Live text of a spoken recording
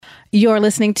You're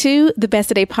listening to the Best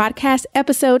Today podcast,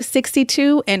 episode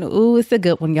 62. And ooh, it's a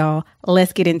good one, y'all.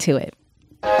 Let's get into it.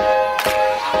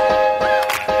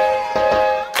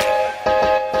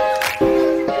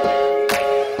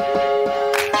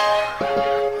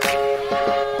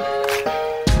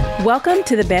 Welcome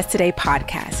to the Best Today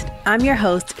podcast. I'm your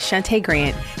host, Shantae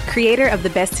Grant, creator of the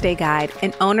Best Today Guide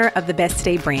and owner of the Best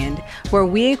Today brand, where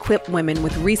we equip women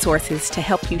with resources to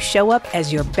help you show up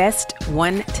as your best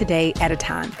one today at a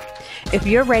time. If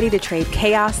you're ready to trade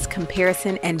chaos,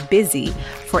 comparison, and busy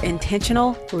for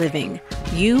intentional living,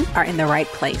 you are in the right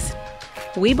place.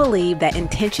 We believe that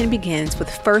intention begins with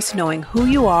first knowing who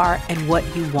you are and what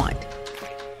you want.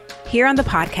 Here on the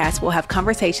podcast, we'll have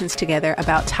conversations together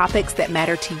about topics that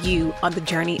matter to you on the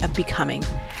journey of becoming,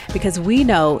 because we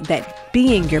know that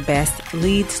being your best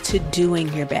leads to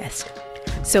doing your best.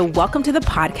 So welcome to the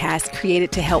podcast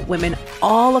created to help women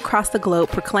all across the globe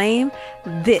proclaim,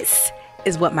 this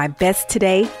is what my best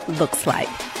today looks like.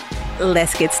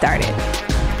 Let's get started.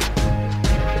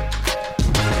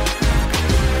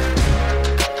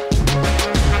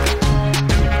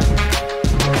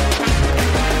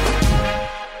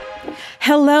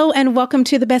 Hello and welcome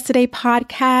to the Best Today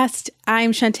podcast.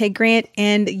 I'm Shantae Grant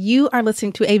and you are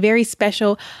listening to a very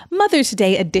special Mother's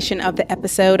Day edition of the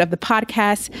episode of the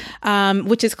podcast,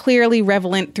 which is clearly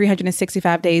relevant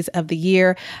 365 days of the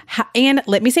year. And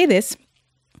let me say this.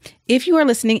 If you are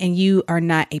listening and you are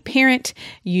not a parent,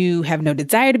 you have no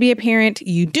desire to be a parent,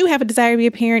 you do have a desire to be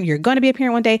a parent, you're going to be a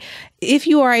parent one day. If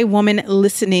you are a woman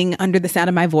listening under the sound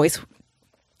of my voice,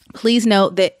 please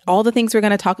note that all the things we're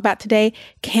going to talk about today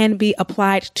can be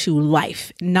applied to life,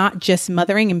 not just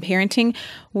mothering and parenting.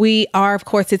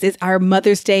 This is our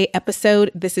Mother's Day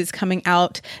episode. This is coming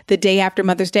out the day after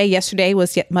Mother's Day. Yesterday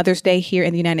was Mother's Day here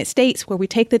in the United States, where we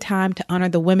take the time to honor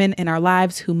the women in our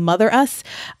lives who mother us.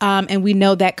 And we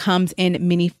know that comes in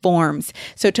many forms.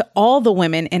 So to all the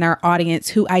women in our audience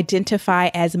who identify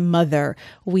as mother,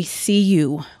 we see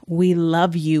you, we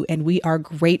love you, and we are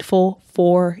grateful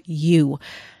for you.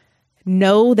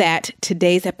 Know that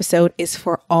today's episode is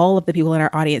for all of the people in our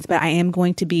audience, but I am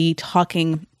going to be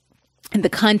talking in the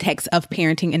context of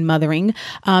parenting and mothering.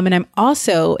 And I'm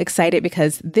also excited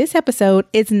because this episode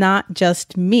is not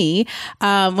just me.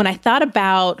 When I thought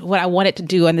about what I wanted to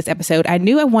do on this episode, I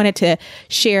knew I wanted to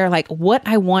share what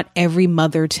I want every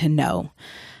mother to know.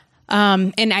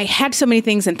 And I had so many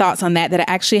things and thoughts on that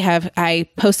I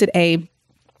posted a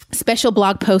special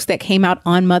blog post that came out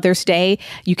on Mother's Day.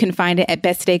 You can find it at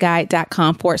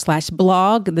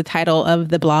besttodayguide.com/blog. The title of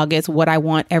the blog is What I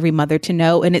Want Every Mother to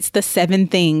Know. And it's the 7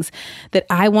 things that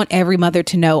I want every mother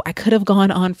to know. I could have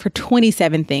gone on for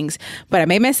 27 things, but I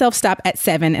made myself stop at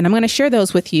 7, and I'm going to share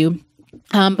those with you.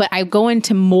 But I go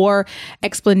into more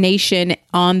explanation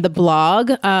on the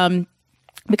blog,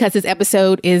 because this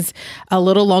episode is a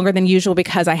little longer than usual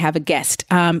because I have a guest.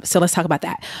 So let's talk about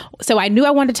that. So I knew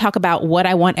I wanted to talk about what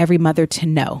I want every mother to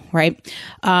know, right?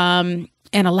 And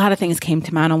a lot of things came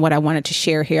to mind on what I wanted to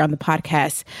share here on the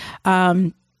podcast.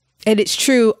 And it's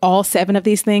true, all 7 of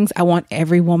these things I want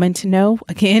every woman to know.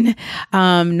 Again,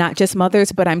 not just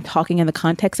mothers, but I'm talking in the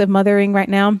context of mothering right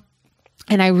now.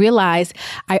 And I realized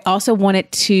I also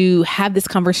wanted to have this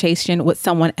conversation with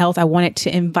someone else. I wanted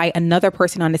to invite another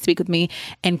person on to speak with me.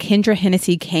 And Kendra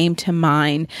Hennessy came to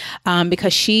mind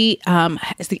because she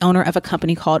is the owner of a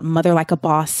company called Mother Like a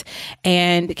Boss.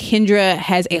 And Kendra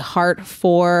has a heart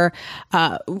for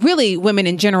really women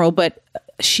in general, but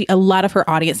a lot of her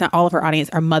audience, not all of her audience,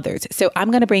 are mothers. So I'm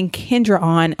going to bring Kendra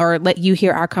on, or let you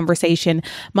hear our conversation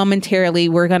momentarily.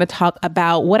 We're going to talk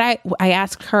about what I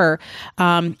asked her.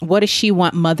 What does she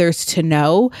want mothers to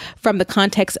know from the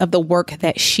context of the work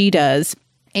that she does?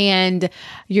 And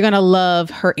you're going to love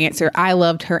her answer. I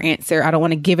loved her answer. I don't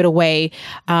want to give it away,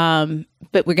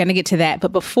 but we're going to get to that.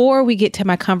 But before we get to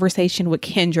my conversation with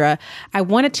Kendra, I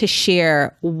wanted to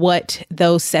share what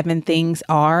those 7 things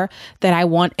are that I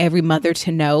want every mother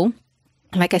to know.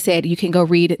 Like I said, you can go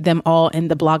read them all in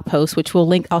the blog post, which we'll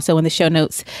link also in the show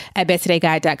notes at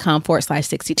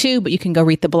besttodayguide.com/62. But you can go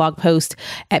read the blog post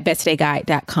at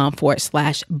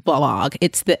besttodayguide.com/blog.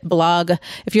 It's the blog.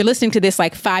 If you're listening to this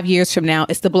 5 years from now,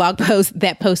 it's the blog post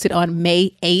that posted on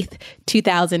May 8th,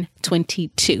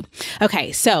 2022.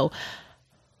 Okay, so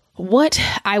what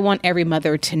I want every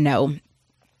mother to know.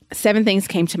 7 things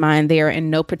came to mind. They are in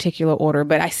no particular order,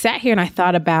 but I sat here and I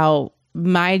thought about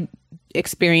my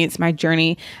experience, my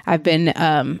journey. I've been,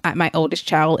 my oldest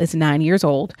child is 9 years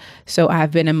old. So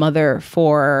I've been a mother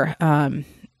for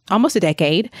almost a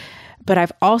decade, but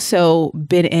I've also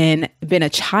been a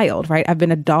child, right? I've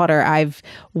been a daughter. I've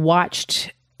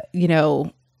watched,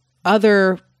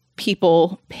 other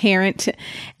people parent,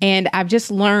 and I've just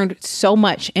learned so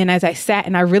much. And as I sat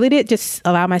and I really did just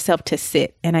allow myself to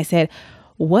sit, and I said,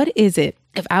 what is it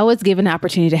if I was given an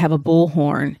opportunity to have a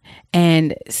bullhorn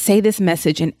and say this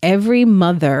message and every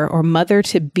mother or mother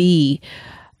to be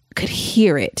could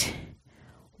hear it?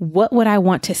 What would I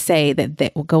want to say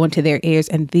that will go into their ears?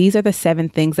 And these are the 7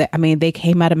 things that, they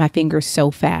came out of my fingers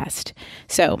so fast.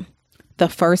 So the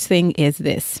first thing is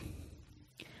this: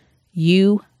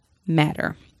 you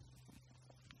matter.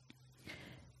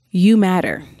 You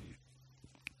matter.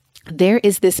 There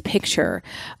is this picture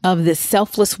of this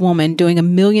selfless woman doing a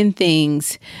million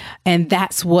things. And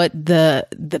that's what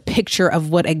the picture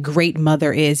of what a great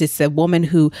mother is. It's a woman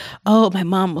who, my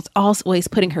mom was always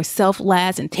putting herself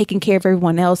last and taking care of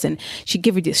everyone else. And she'd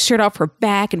give you the shirt off her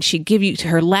back and she'd give you to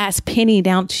her last penny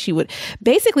down. She would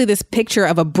basically this picture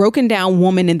of a broken down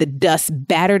woman in the dust,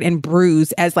 battered and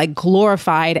bruised, as like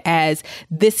glorified as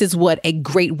this is what a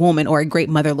great woman or a great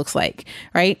mother looks like,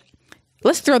 right?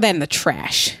 Let's throw that in the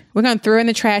trash. We're going to throw it in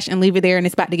the trash and leave it there, and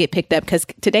it's about to get picked up because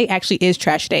today actually is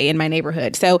trash day in my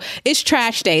neighborhood. So it's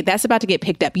trash day. That's about to get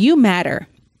picked up. You matter.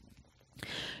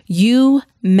 You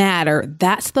matter.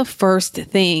 That's the first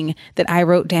thing that I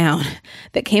wrote down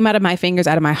that came out of my fingers,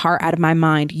 out of my heart, out of my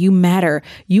mind. You matter.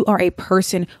 You are a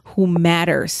person who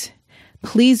matters.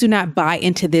 Please do not buy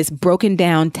into this broken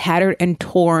down, tattered and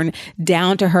torn,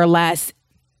 down to her last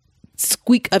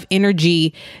squeak of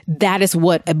energy. That is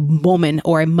what a woman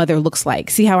or a mother looks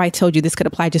like. See how I told you this could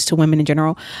apply just to women in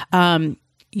general?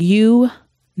 You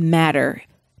matter.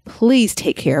 Please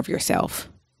take care of yourself.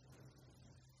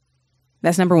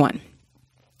 That's number 1.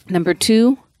 Number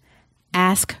 2,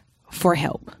 ask for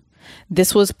help.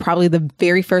 This was probably the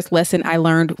very first lesson I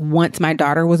learned once my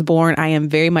daughter was born. I am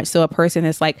very much so a person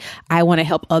that's like, I want to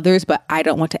help others, but I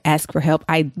don't want to ask for help.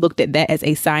 I looked at that as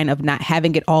a sign of not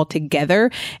having it all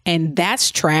together. And that's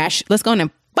trash. Let's go on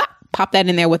and pop that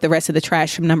in there with the rest of the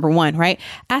trash from number 1, right?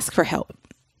 Ask for help.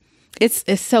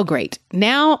 It's so great.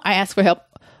 Now I ask for help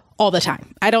all the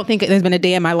time. I don't think there's been a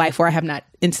day in my life where I have not,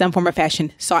 in some form or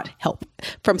fashion, sought help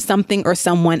from something or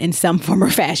someone in some form or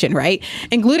fashion, right?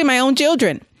 Including my own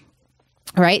children.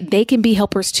 Right? They can be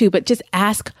helpers too, but just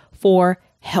ask for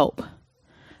help.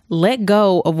 Let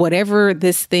go of whatever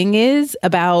this thing is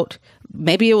about.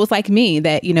 Maybe it was like me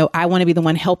that, I want to be the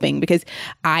one helping because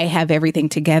I have everything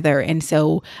together. And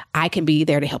so I can be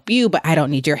there to help you, but I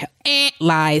don't need your help.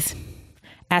 Lies.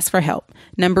 Ask for help.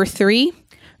 Number 3,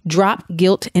 drop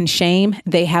guilt and shame.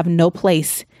 They have no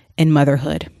place in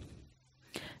motherhood.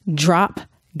 Drop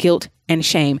guilt and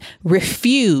shame.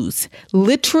 Refuse,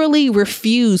 literally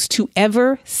refuse to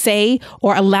ever say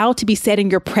or allow to be said in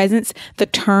your presence the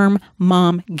term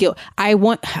mom guilt. I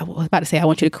was about to say, I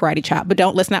want you to karate chop, but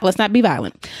let's not be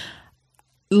violent.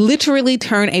 Literally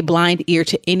turn a blind ear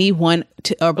to anyone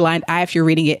or blind eye if you're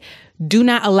reading it. Do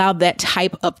not allow that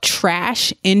type of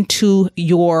trash into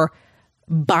your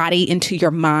body, into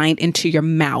your mind, into your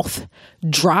mouth.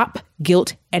 Drop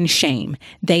guilt and shame.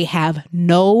 They have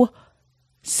no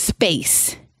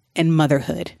space in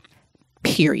motherhood,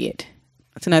 period.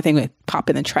 That's another thing we pop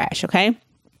in the trash, okay?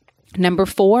 Number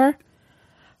 4,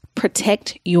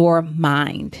 protect your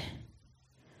mind.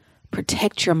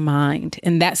 Protect your mind.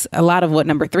 And that's a lot of what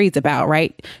number 3 is about,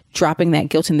 right? Dropping that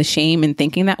guilt and the shame and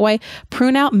thinking that way.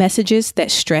 Prune out messages that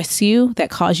stress you,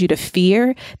 that cause you to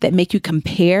fear, that make you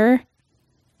compare.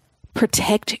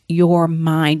 Protect your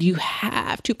mind. You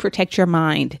have to protect your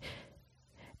mind.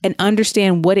 And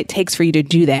understand what it takes for you to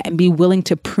do that and be willing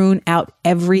to prune out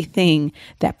everything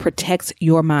that protects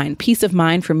your mind. Peace of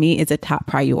mind for me is a top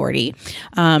priority.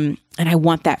 And I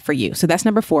want that for you. So that's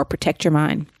number 4, protect your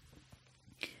mind.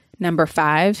 Number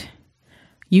 5,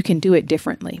 you can do it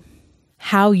differently.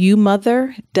 How you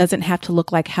mother doesn't have to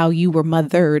look like how you were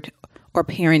mothered or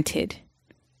parented.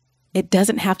 It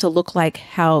doesn't have to look like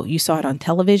how you saw it on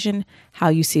television, how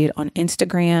you see it on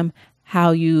Instagram,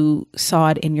 how you saw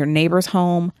it in your neighbor's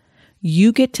home.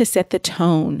 You get to set the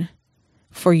tone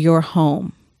for your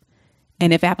home.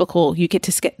 And if applicable, you get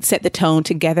to set the tone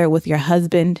together with your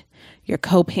husband, your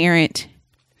co-parent.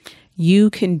 You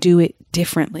can do it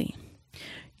differently.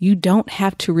 You don't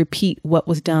have to repeat what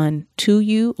was done to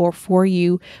you or for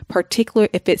you,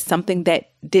 particularly if it's something that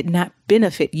did not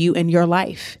benefit you in your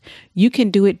life. You can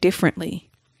do it differently.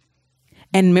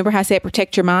 And remember how I said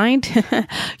protect your mind?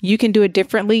 You can do it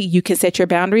differently. You can set your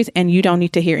boundaries and you don't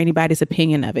need to hear anybody's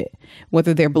opinion of it,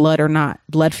 whether they're blood or not,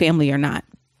 blood family or not.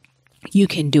 You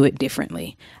can do it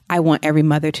differently. I want every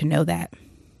mother to know that.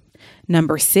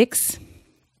 Number 6,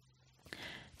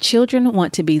 children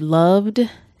want to be loved,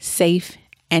 safe,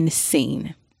 and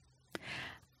seen.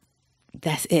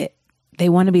 That's it. They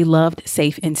want to be loved,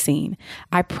 safe, and seen.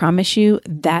 I promise you,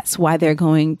 that's why they're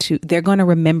going to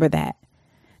remember that.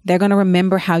 They're going to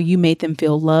remember how you made them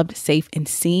feel loved, safe, and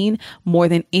seen more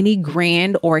than any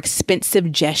grand or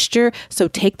expensive gesture. So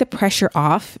take the pressure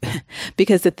off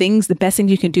because the best thing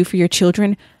you can do for your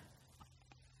children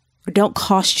don't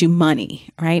cost you money,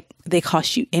 right? They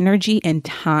cost you energy and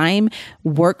time,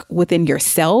 work within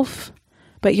yourself,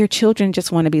 but your children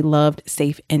just want to be loved,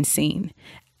 safe, and seen.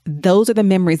 Those are the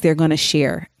memories they're going to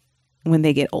share when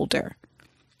they get older.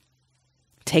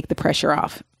 Take the pressure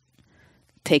off.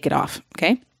 Take it off.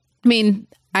 Okay. I mean,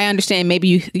 I understand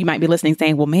maybe you might be listening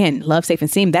saying, well, man, love, safe, and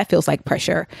seen, that feels like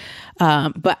pressure.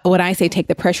 But when I say take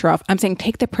the pressure off, I'm saying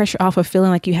take the pressure off of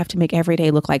feeling like you have to make every day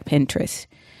look like Pinterest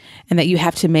and that you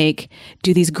have to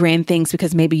do these grand things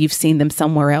because maybe you've seen them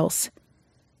somewhere else.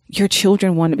 Your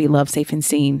children want to be loved, safe, and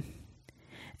seen.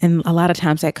 And a lot of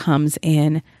times that comes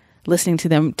in listening to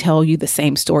them tell you the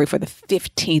same story for the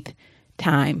 15th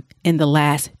time in the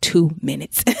last 2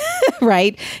 minutes,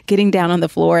 right? Getting down on the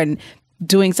floor and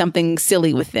doing something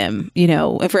silly with them,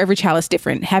 and for every child it's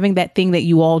different. Having that thing that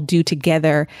you all do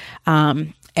together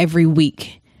every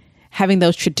week, having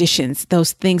those traditions,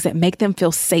 those things that make them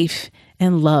feel safe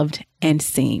and loved and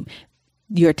seen.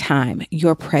 Your time,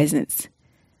 your presence.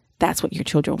 That's what your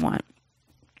children want.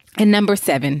 And number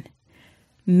 7,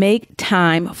 make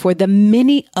time for the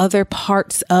many other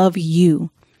parts of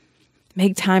you.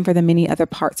 Make time for the many other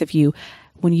parts of you.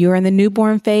 When you're in the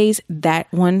newborn phase,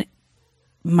 that one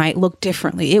might look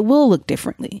differently. It will look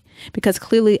differently because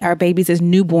clearly our babies as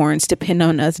newborns depend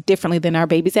on us differently than our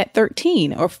babies at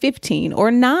 13 or 15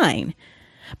 or 9.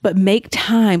 But make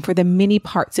time for the many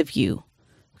parts of you.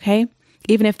 Okay.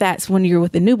 Even if that's when you're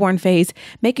with the newborn phase,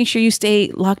 making sure you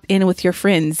stay locked in with your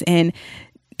friends and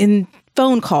in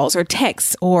phone calls or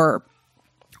texts or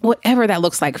whatever that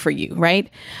looks like for you, right?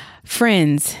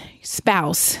 Friends,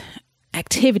 spouse,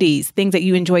 activities, things that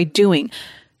you enjoy doing.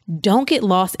 Don't get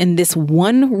lost in this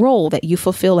one role that you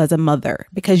fulfill as a mother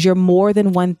because you're more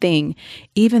than one thing,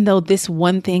 even though this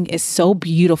one thing is so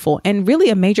beautiful and really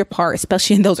a major part,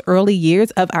 especially in those early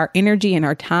years of our energy and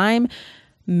our time.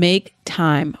 Make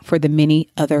time for the many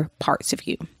other parts of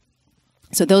you.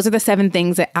 So those are the 7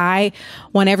 things that I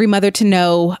want every mother to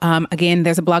know. Again,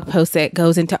 there's a blog post that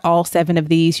goes into all 7 of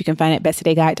these. You can find it at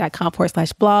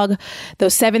besttodayguide.com/blog.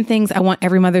 Those 7 things I want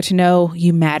every mother to know.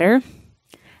 You matter.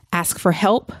 Ask for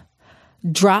help.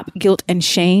 Drop guilt and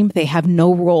shame. They have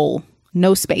no role,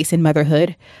 no space in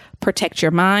motherhood. Protect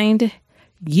your mind.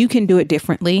 You can do it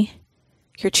differently.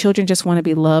 Your children just want to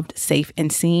be loved, safe,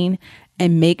 and seen,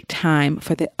 and make time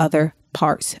for the other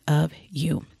parts of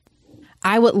you.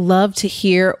 I would love to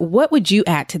hear, what would you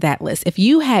add to that list? If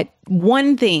you had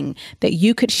one thing that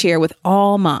you could share with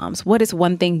all moms, what is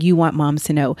one thing you want moms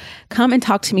to know? Come and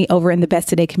talk to me over in the Best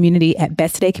Today community at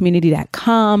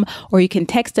besttodaycommunity.com, or you can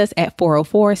text us at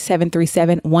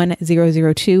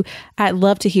 404-737-1002. I'd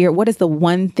love to hear, what is the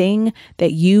one thing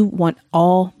that you want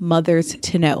all mothers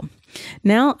to know?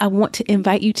 Now, I want to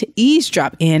invite you to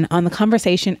eavesdrop in on the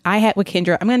conversation I had with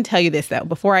Kendra. I'm going to tell you this, though,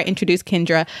 before I introduce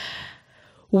Kendra.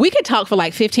 We could talk for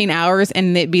like 15 hours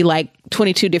and it'd be like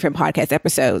 22 different podcast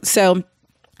episodes. So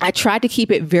I tried to keep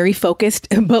it very focused,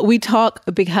 but we talk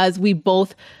because we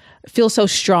both feel so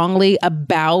strongly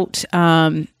about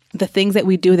the things that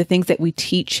we do, the things that we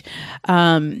teach.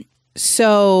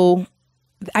 So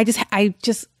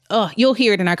you'll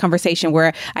hear it in our conversation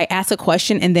where I ask a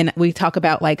question and then we talk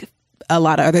about like a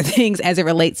lot of other things as it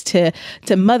relates to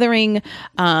mothering.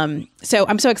 So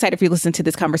I'm so excited for you to listen to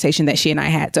this conversation that she and I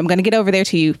had. So I'm going to get over there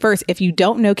to you. First, if you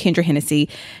don't know Kendra Hennessy,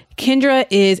 Kendra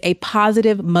is a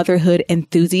positive motherhood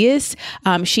enthusiast.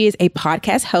 She is a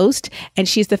podcast host, and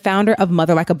she's the founder of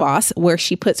Mother Like a Boss, where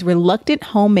she puts reluctant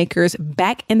homemakers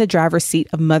back in the driver's seat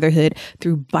of motherhood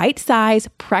through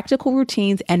bite-sized, practical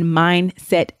routines and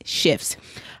mindset shifts.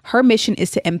 Her mission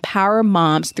is to empower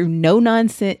moms through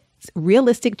no-nonsense,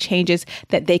 realistic changes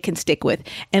that they can stick with.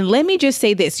 And let me just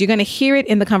say this, you're going to hear it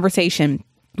in the conversation,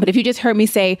 but if you just heard me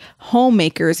say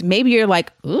homemakers, maybe you're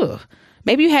like, ugh,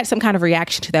 maybe you had some kind of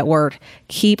reaction to that word.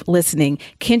 Keep listening.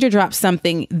 Kendra dropped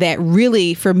something that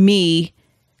really, for me,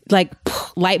 like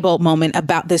light bulb moment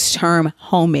about this term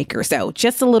homemaker. So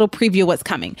just a little preview of what's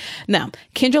coming. Now,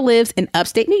 Kendra lives in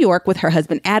upstate New York with her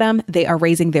husband, Adam. They are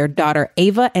raising their daughter,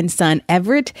 Ava, and son,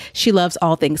 Everett. She loves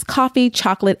all things coffee,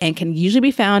 chocolate, and can usually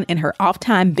be found in her off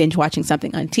time binge watching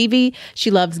something on TV.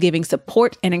 She loves giving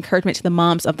support and encouragement to the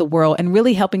moms of the world and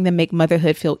really helping them make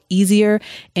motherhood feel easier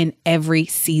in every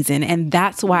season. And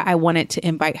that's why I wanted to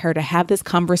invite her to have this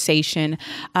conversation,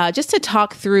 just to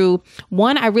talk through.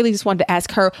 One, I really just wanted to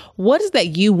ask her, what is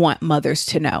that you want mothers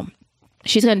to know?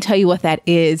 She's going to tell you what that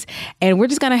is. And we're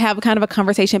just going to have kind of a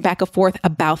conversation back and forth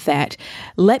about that.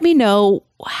 Let me know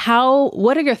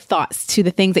what are your thoughts to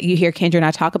the things that you hear Kendra and I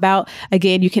talk about?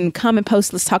 Again, you can come and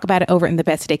post. Let's talk about it over in the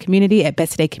Best Today community at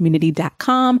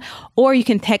besttodaycommunity.com, or you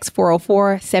can text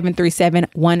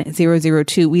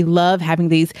 404-737-1002. We love having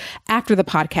these after the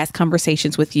podcast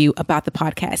conversations with you about the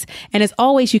podcast. And as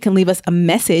always, you can leave us a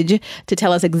message to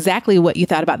tell us exactly what you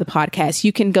thought about the podcast.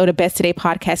 You can go to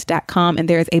besttodaypodcast.com and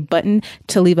there is a button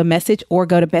to leave a message, or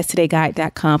go to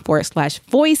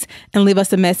besttodayguide.com/voice and leave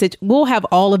us a message. We'll have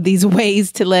all of these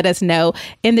ways to let us know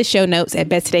in the show notes at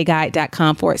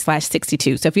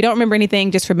besttodayguide.com/62. So if you don't remember anything,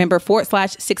 just remember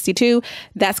 /62.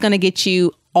 That's going to get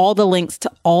you all the links to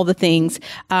all the things.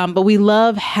 But we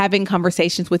love having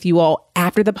conversations with you all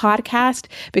after the podcast,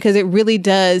 because it really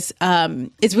does.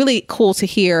 It's really cool to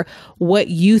hear what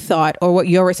you thought or what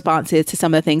your response is to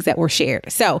some of the things that were shared.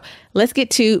 So let's get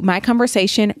to my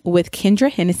conversation with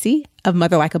Kendra Hennessy of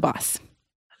Mother Like a Boss.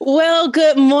 Well,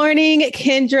 good morning,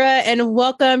 Kendra, and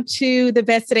welcome to the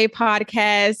Best Today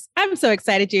podcast. I'm so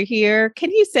excited you're here.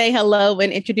 Can you say hello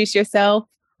and introduce yourself?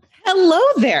 Hello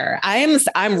there. I'm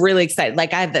really excited.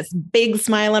 Like, I have this big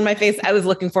smile on my face. I was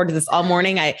looking forward to this all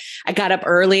morning. I got up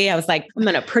early. I was like, I'm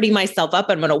going to pretty myself up.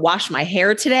 I'm going to wash my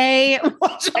hair today.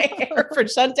 Wash my hair for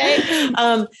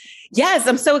Shante. Yes,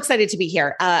 I'm so excited to be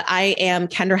here. I am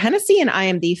Kendra Hennessy, and I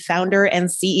am the founder and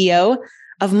CEO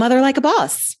of Mother Like a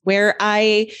Boss, where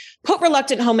I put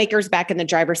reluctant homemakers back in the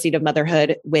driver's seat of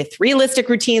motherhood with realistic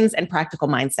routines and practical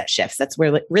mindset shifts. That's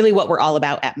really what we're all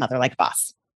about at Mother Like a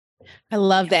Boss. I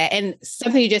love that. And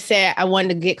something you just said, I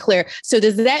wanted to get clear. So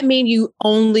does that mean you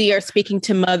only are speaking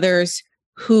to mothers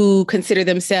who consider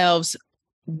themselves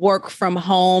work from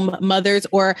home mothers,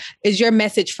 or is your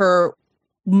message for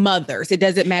mothers? It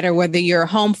doesn't matter whether you're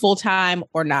home full time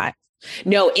or not.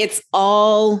 No, it's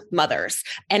all mothers.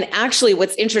 And actually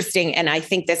what's interesting, and I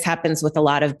think this happens with a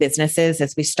lot of businesses,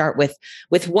 as we start with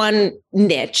one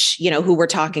niche, who we're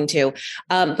talking to.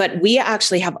 But we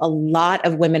actually have a lot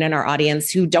of women in our audience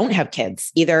who don't have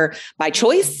kids, either by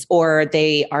choice or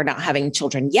they are not having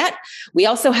children yet. We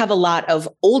also have a lot of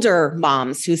older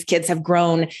moms whose kids have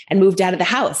grown and moved out of the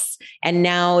house. And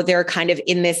now they're kind of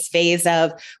in this phase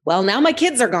of, well, now my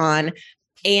kids are gone,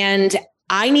 and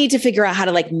I need to figure out how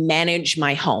to manage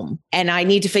my home, and I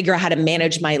need to figure out how to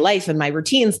manage my life and my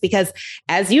routines, because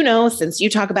as you know, since you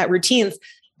talk about routines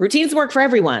work for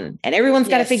everyone, and everyone's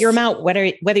got to figure them out, whether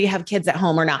you have kids at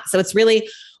home or not. So it's really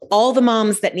all the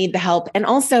moms that need the help, and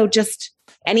also just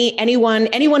anyone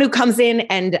who comes in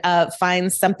and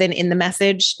finds something in the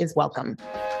message is welcome.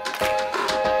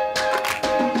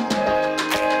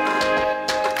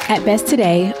 At Best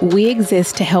Today, we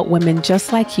exist to help women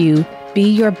just like you be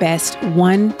your best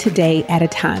one today at a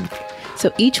time.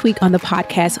 So each week on the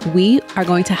podcast, we are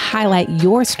going to highlight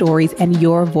your stories and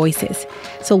your voices.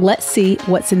 So let's see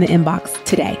what's in the inbox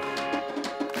today.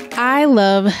 I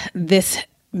love this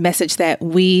message that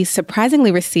we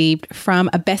surprisingly received from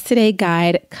a Best Today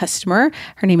Guide customer.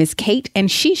 Her name is Kate,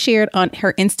 and she shared on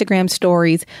her Instagram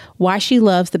stories why she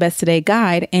loves the Best Today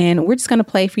Guide. And we're just going to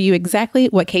play for you exactly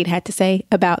what Kate had to say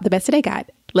about the Best Today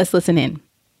Guide. Let's listen in.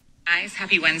 Guys,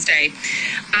 happy Wednesday.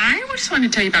 I just want to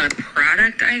tell you about a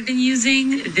product I've been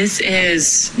using. This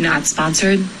is not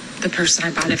sponsored. The person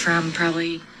I bought it from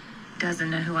probably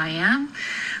doesn't know who I am.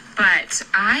 But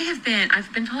I've been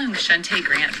following Shante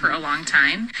Grant for a long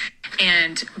time.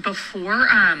 And before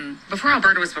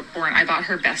Alberta was born, I bought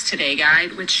her Best Today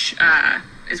Guide, which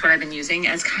is what I've been using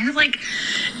as kind of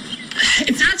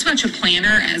it's not so much a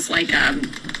planner as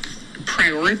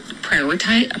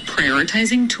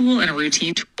prioritizing tool and a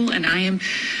routine tool. And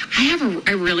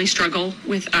I really struggle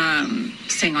with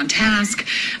staying on task,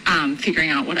 figuring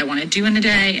out what I want to do in the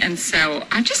day. And so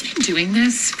I've just been doing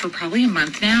this for probably a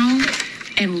month now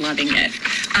and loving it.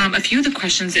 A few of the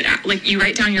questions that you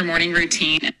write down your morning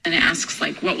routine, and it asks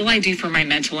what will I do for my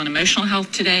mental and emotional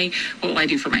health today? What will I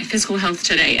do for my physical health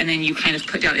today? And then you kind of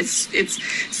put down, it's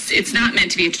not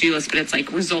meant to be a to-do list, but it's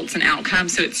results and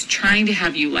outcomes. So it's trying to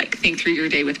have you think through your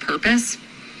day with purpose.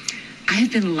 I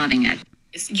have been loving it.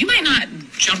 You might not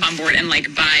jump on board and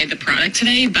buy the product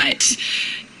today, but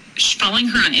following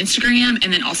her on Instagram,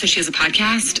 and then also she has a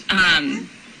podcast.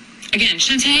 Again,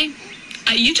 Shante,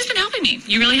 you've just been helping me.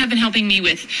 You really have been helping me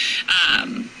with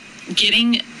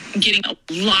getting a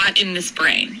lot in this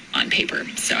brain on paper.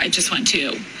 So I just want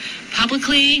to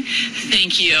publicly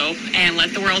thank you and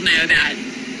let the world know that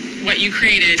what you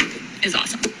created is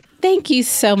awesome. Thank you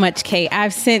so much, Kate.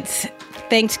 I've since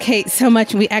thanked Kate so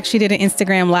much. We actually did an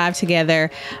Instagram live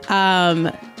together.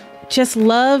 Just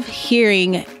love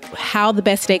hearing how the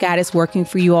Best Day Guide is working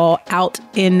for you all out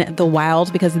in the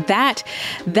wild, because that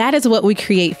is what we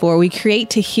create for. We create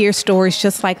to hear stories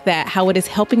just like that, how it is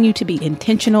helping you to be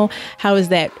intentional, how is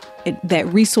that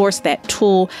resource, that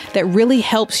tool that really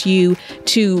helps you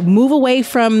to move away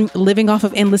from living off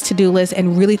of endless to-do lists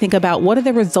and really think about, what are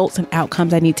the results and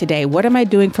outcomes I need today? What am I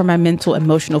doing for my mental,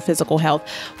 emotional, physical health?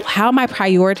 How am I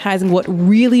prioritizing what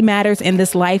really matters in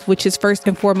this life, which is first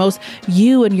and foremost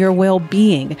you and your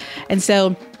well-being? And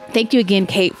so thank you again,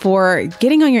 Kate, for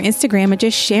getting on your Instagram and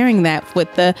just sharing that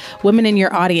with the women in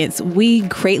your audience. We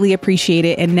greatly appreciate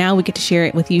it. And now we get to share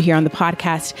it with you here on the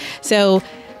podcast. So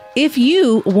if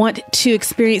you want to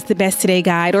experience the Best Today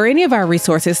Guide or any of our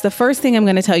resources, the first thing I'm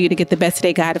going to tell you to get the Best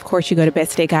Today Guide, of course, you go to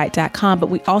besttodayguide.com, but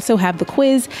we also have the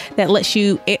quiz that lets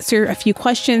you answer a few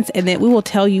questions, and then we will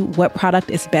tell you what product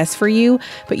is best for you.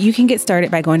 But you can get started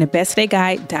by going to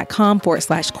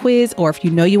besttodayguide.com/quiz, or if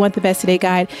you know you want the Best Today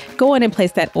Guide, go in and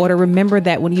place that order. Remember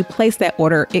that when you place that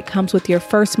order, it comes with your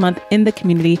first month in the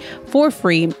community for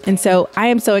free. And so I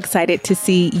am so excited to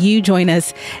see you join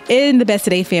us in the Best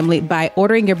Today family by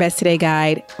ordering your Best Today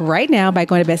Guide right now by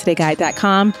going to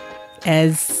besttodayguide.com.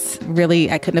 As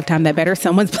really, I couldn't have timed that better.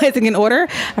 Someone's placing an order.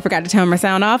 I forgot to turn my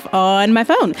sound off on my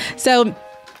phone. So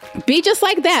be just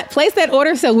like that. Place that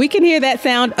order so we can hear that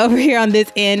sound over here on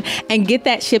this end and get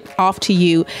that shipped off to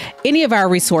you. Any of our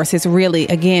resources, really,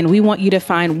 again, we want you to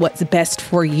find what's best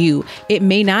for you. It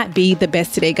may not be the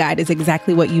Best Today Guide is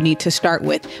exactly what you need to start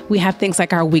with. We have things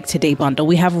like our week to day bundle.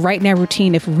 We have Right Now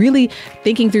routine. If really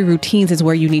thinking through routines is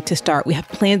where you need to start. We have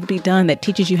Plans to Be Done that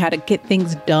teaches you how to get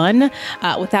things done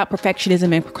without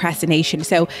perfectionism and procrastination.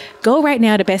 So go right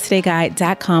now to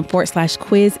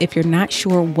besttodayguide.com/quiz if you're not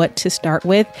sure what to start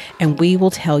with, and we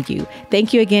will tell you.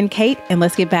 Thank you again, Kate, and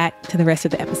let's get back to the rest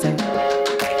of the episode.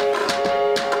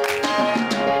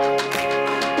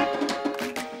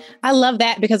 I love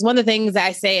that, because one of the things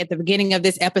I say at the beginning of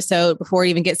this episode, before it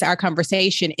even gets to our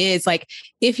conversation, is like,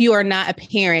 if you are not a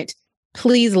parent,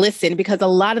 please listen, because a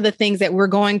lot of the things that we're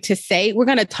going to say, we're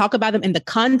going to talk about them in the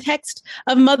context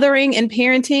of mothering and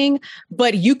parenting,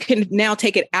 but you can now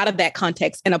take it out of that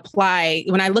context and apply.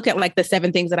 When I look at like the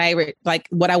 7 things that I like,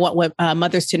 what I want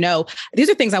mothers to know, these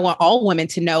are things I want all women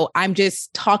to know. I'm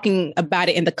just talking about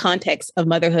it in the context of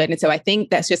motherhood. And so I think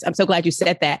that's just, I'm so glad you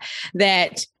said that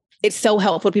it's so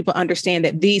helpful for people to understand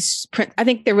that I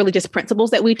think they're really just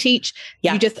principles that we teach.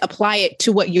 Yeah. You just apply it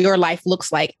to what your life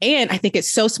looks like. And I think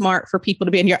it's so smart for people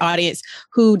to be in your audience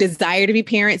who desire to be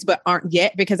parents, but aren't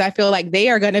yet, because I feel like they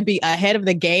are going to be ahead of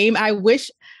the game. I wish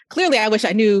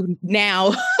I knew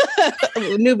now,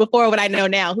 knew before what I know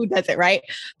now. Who does it, right?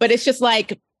 But it's just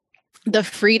like, the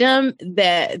freedom,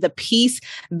 the peace,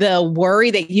 the worry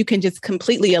that you can just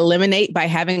completely eliminate by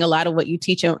having a lot of what you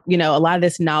teach, a lot of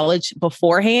this knowledge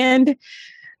beforehand.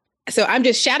 So I'm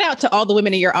just shout out to all the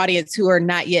women in your audience who are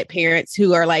not yet parents,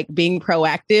 who are like being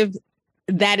proactive.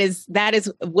 That is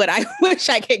what I wish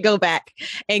I could go back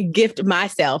and gift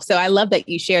myself. So I love that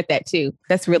you shared that too.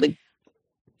 That's really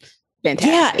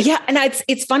fantastic. Yeah. And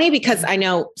it's funny because I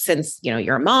know, since,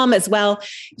 you're a mom as well,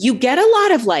 you get a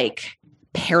lot of like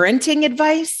parenting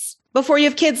advice before you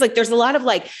have kids. Like there's a lot of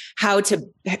like how to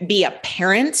be a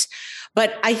parent,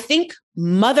 but I think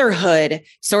motherhood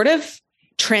sort of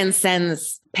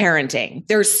transcends parenting.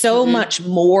 There's so much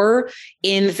more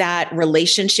in that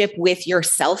relationship with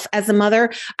yourself as a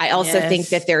mother. I also think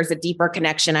that there's a deeper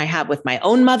connection I have with my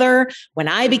own mother when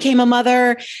I became a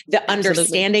mother, the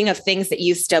understanding of things that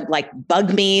used to like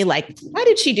bug me, like, why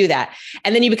did she do that?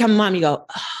 And then you become a mom, you go,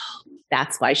 oh,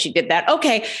 that's why she did that.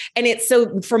 Okay. And it's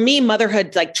so for me,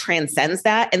 motherhood like transcends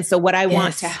that. And so what I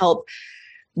want to help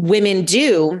women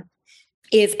do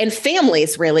is, and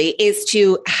families really, is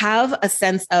to have a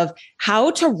sense of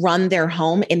how to run their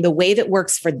home in the way that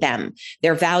works for them,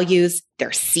 their values,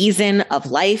 their season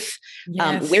of life,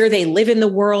 where they live in the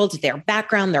world, their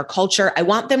background, their culture. I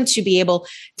want them to be able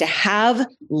to have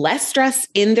less stress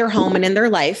in their home and in their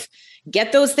life,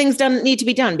 get those things done that need to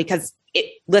be done, because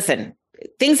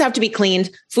things have to be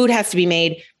cleaned, food has to be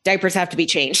made, diapers have to be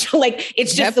changed. Like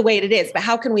it's just the way it is. But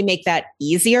how can we make that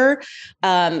easier?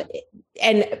 And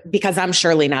because I'm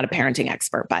surely not a parenting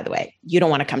expert, by the way, you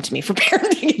don't want to come to me for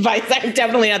parenting advice. I'm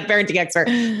definitely not the parenting expert,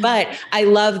 but I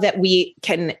love that we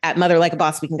can, at Mother Like a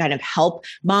Boss, we can kind of help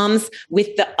moms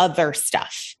with the other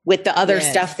stuff,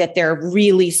 stuff that they're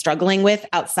really struggling with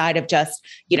outside of just,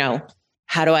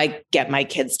 how do I get my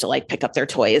kids to like pick up their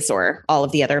toys or all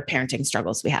of the other parenting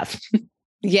struggles we have?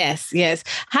 Yes.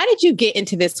 How did you get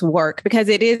into this work? Because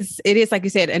it is, like you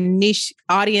said, a niche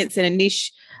audience and a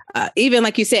niche even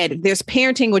like you said, there's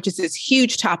parenting, which is this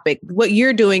huge topic. What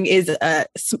you're doing is a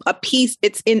piece.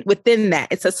 It's within that.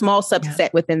 It's a small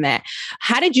subset within that.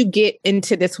 How did you get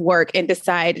into this work and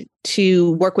decide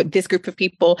to work with this group of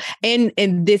people in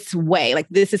this way? Like,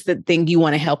 this is the thing you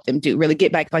want to help them do, really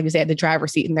get back, like you said, the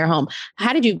driver's seat in their home.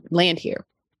 How did you land here?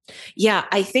 Yeah,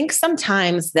 I think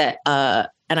sometimes that,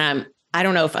 I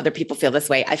don't know if other people feel this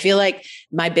way. I feel like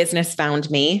my business found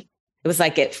me. It was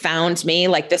like it found me,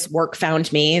 like this work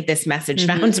found me, this message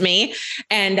found me.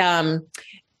 And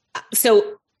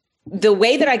so the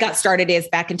way that I got started is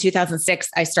back in 2006,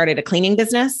 I started a cleaning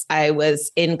business. I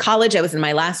was in college. I was in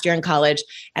my last year in college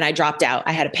and I dropped out.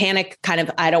 I had a panic kind of,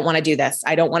 I don't want to do this.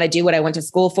 I don't want to do what I went to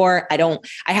school for.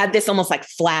 I had this almost like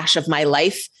flash of my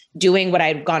life doing what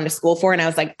I'd gone to school for. And I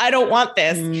was like, I don't want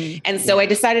this. And so I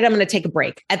decided I'm going to take a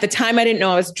break. At the time, I didn't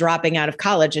know I was dropping out of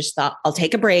college. I just thought I'll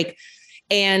take a break.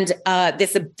 And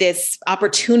this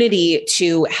opportunity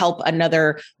to help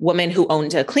another woman who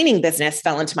owned a cleaning business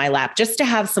fell into my lap just to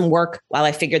have some work while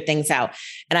I figured things out.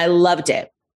 And I loved it.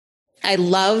 I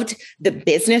loved the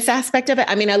business aspect of it.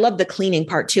 I mean, I loved the cleaning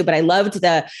part too, but I loved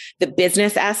the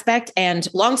business aspect. And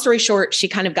long story short, she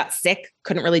kind of got sick,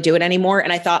 couldn't really do it anymore.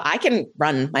 And I thought, I can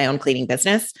run my own cleaning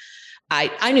business.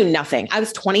 I knew nothing. I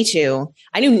was 22.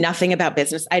 I knew nothing about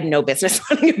business. I had no business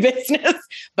running a business,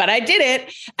 but I did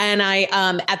it. And I,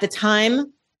 at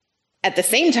the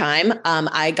same time,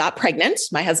 I got pregnant.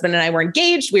 My husband and I were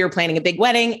engaged. We were planning a big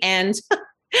wedding and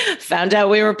found out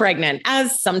we were pregnant,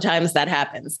 as sometimes that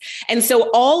happens. And so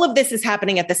all of this is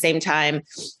happening at the same time.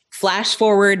 Flash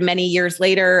forward many years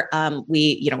later,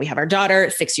 we have our daughter.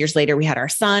 6 years later, we had our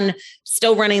son,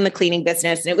 still running the cleaning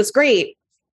business. And it was great.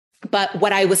 But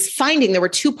what I was finding, there were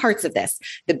two parts of this.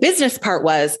 The business part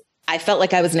was I felt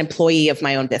like I was an employee of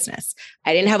my own business.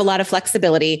 I didn't have a lot of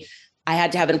flexibility. I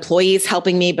had to have employees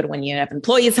helping me. But when you have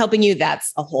employees helping you,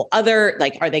 that's a whole other,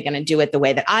 like, are they going to do it the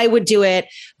way that I would do it?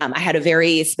 I had a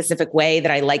very specific way that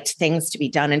I liked things to be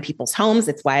done in people's homes.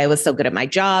 It's why I was so good at my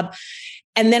job.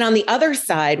 And then on the other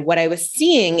side, what I was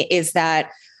seeing is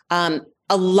that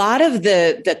a lot of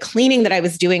the cleaning that I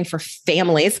was doing for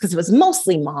families, because it was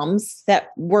mostly moms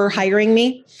that were hiring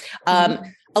me, a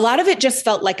lot of it just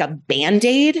felt like a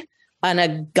Band-Aid on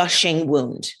a gushing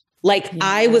wound. Like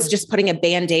I was just putting a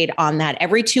Band-Aid on that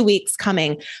every 2 weeks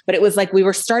coming, but it was like we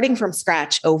were starting from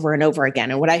scratch over and over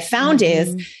again. And what I found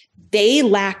is they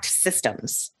lacked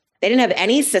systems. They didn't have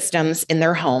any systems in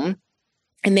their home.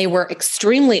 And they were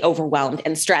extremely overwhelmed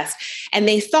and stressed. And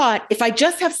they thought, if I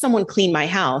just have someone clean my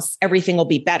house, everything will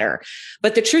be better.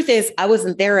 But the truth is, I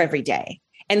wasn't there every day.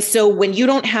 And so when you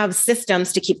don't have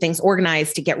systems to keep things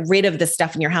organized, to get rid of the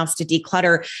stuff in your house, to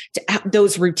declutter, to have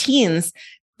those routines,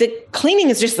 the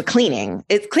cleaning is just the cleaning.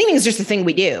 Cleaning is just the thing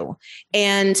we do.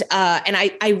 And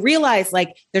I realized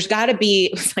like, there's gotta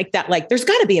be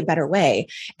a better way.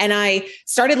 And I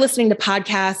started listening to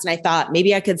podcasts and I thought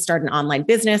maybe I could start an online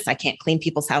business. I can't clean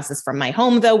people's houses from my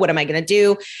home though. What am I going to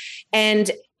do?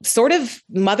 And sort of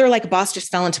Mother Like a Boss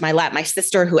just fell into my lap. My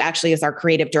sister, who actually is our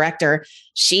creative director,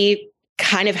 she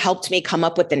kind of helped me come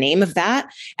up with the name of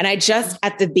that. And I just,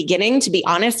 at the beginning, to be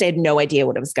honest, I had no idea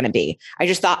what it was going to be. I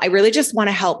just thought, I really just want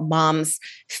to help moms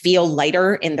feel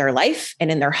lighter in their life and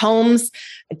in their homes,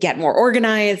 get more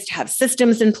organized, have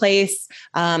systems in place.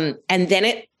 And then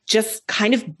it just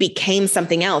kind of became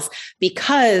something else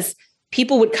because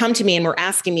people would come to me and were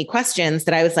asking me questions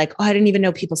that I was like, oh, I didn't even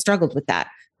know people struggled with that.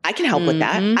 I can help with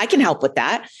that. I can help with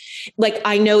that. Like,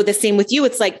 I know the same with you.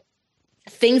 It's like,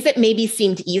 things that maybe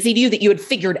seemed easy to you that you had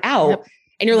figured out.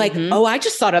 And you're like, oh, I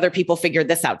just thought other people figured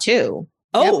this out too.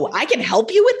 Oh, I can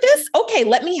help you with this. Okay,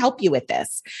 let me help you with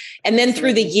this. And then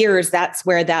through the years, that's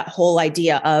where that whole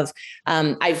idea of,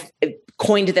 I've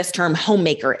coined this term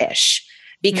homemaker-ish,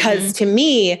 because to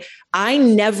me, I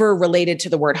never related to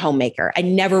the word homemaker. I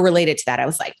never related to that. I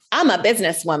was like, I'm a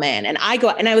businesswoman. And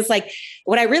I was like,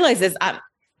 what I realized is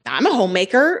I'm a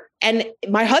homemaker and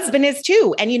my husband is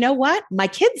too. And you know what? My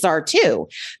kids are too,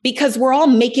 because we're all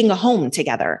making a home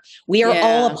together. We are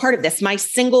all a part of this. My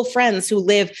single friends who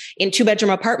live in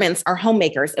 2-bedroom apartments are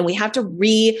homemakers, and we have to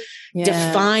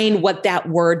redefine what that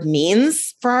word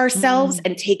means for ourselves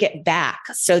and take it back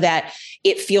so that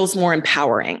it feels more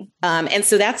empowering. And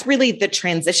so that's really the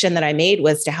transition that I made,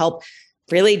 was to help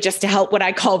what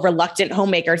I call reluctant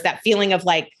homemakers, that feeling of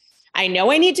like, I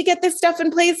know I need to get this stuff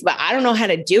in place, but I don't know how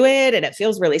to do it. And it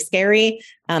feels really scary.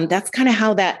 That's kind of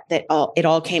how it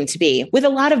all came to be, with a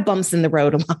lot of bumps in the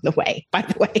road along the way, by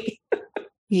the way.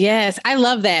 Yes, I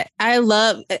love that. I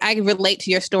relate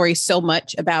to your story so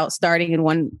much about starting in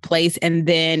one place and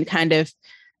then kind of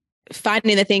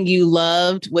finding the thing you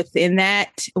loved within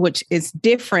that, which is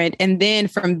different. And then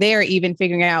from there, even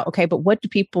figuring out, okay, but what do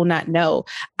people not know?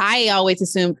 I always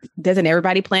assume, doesn't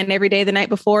everybody plan every day the night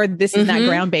before? This is not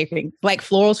groundbreaking. Like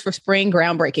florals for spring,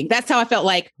 groundbreaking. That's how I felt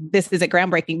like this isn't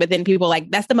groundbreaking. But then people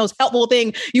like, that's the most helpful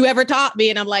thing you ever taught me.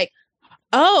 And I'm like,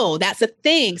 oh, that's a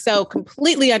thing. So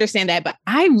completely understand that. But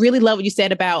I really love what you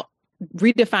said about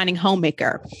redefining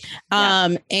homemaker.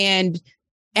 And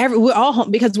we're all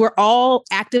home because we're all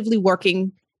actively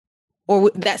working, or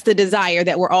that's the desire,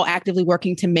 that we're all actively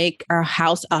working to make our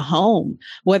house a home,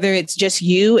 whether it's just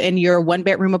you in your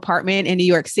 1-bedroom apartment in New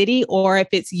York City, or if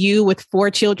it's you with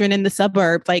 4 children in the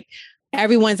suburbs. Like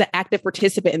everyone's an active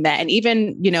participant in that. And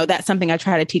even, that's something I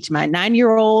try to teach my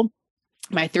 9-year-old,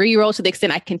 my 3-year-old, to the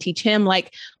extent I can teach him.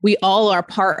 Like we all are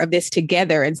part of this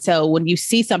together. And so when you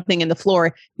see something in the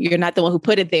floor, you're not the one who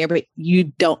put it there, but you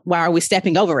don't, why are we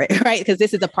stepping over it? Right. Because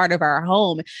this is a part of our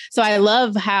home. So I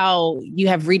love how you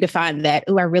have redefined that.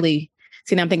 Oh,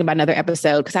 I'm thinking about another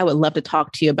episode, because I would love to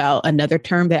talk to you about another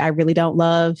term that I really don't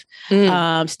love.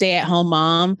 Stay at home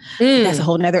mom. That's a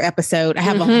whole nother episode. I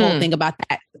have a whole thing about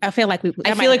that. I feel like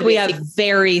we have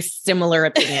very similar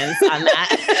opinions on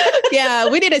that. Yeah,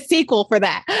 we did a sequel for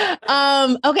that.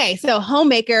 Okay, so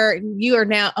homemaker, you are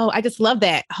now. Oh, I just love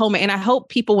that homemaker, and I hope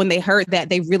people, when they heard that,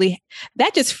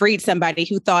 that just freed somebody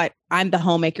who thought, I'm the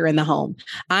homemaker in the home.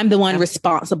 I'm the one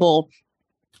responsible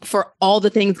for all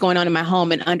the things going on in my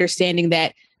home, and understanding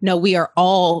that, no, we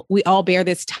all bear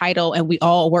this title, and we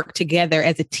all work together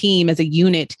as a team, as a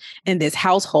unit in this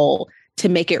household to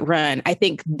make it run. I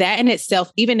think that in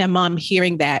itself, even a mom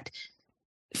hearing that,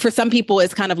 for some people,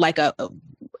 it's kind of like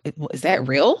is that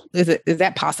real? Is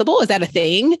that possible? Is that a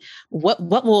thing? What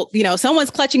will,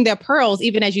 someone's clutching their pearls,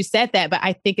 even as you said that, but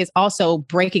I think it's also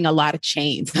breaking a lot of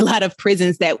chains, a lot of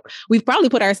prisons that we've probably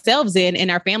put ourselves in, and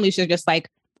our families are just like,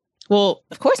 well,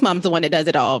 of course, mom's the one that does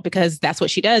it all because that's what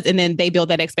she does. And then they build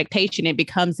that expectation. It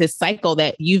becomes this cycle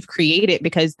that you've created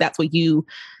because that's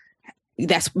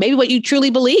maybe what you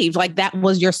truly believe. Like that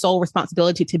was your sole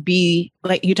responsibility to be,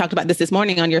 like you talked about this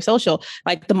morning on your social,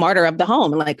 like the martyr of the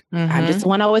home. Like, I'm just the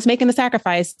one always making the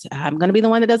sacrifice. I'm going to be the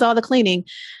one that does all the cleaning.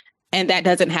 And that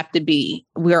doesn't have to be.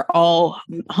 We're all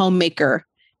homemaker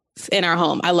in our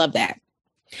home. I love that.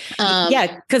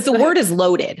 Because the word is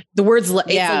loaded. It's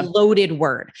a loaded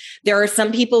word. There are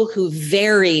some people who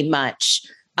very much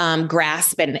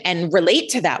grasp and relate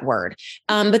to that word.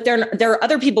 But there are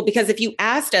other people, because if you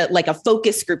asked a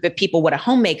focus group of people what a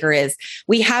homemaker is,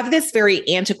 we have this very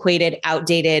antiquated,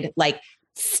 outdated, like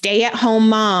stay at home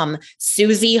mom,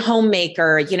 Susie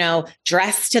homemaker,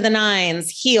 dressed to the nines,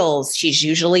 heels. She's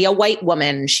usually a white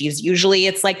woman.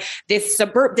 It's like this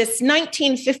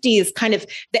 1950s kind of,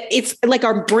 it's like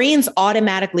our brains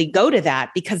automatically go to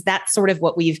that because that's sort of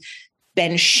what we've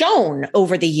been shown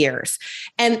over the years.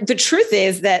 And the truth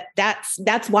is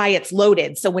that's why it's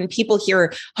loaded. So when people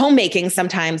hear homemaking,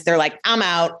 sometimes they're like, I'm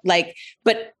out.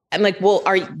 But I'm like, well,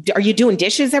 are you doing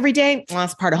dishes every day? Well,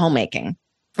 that's part of homemaking.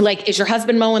 Like, is your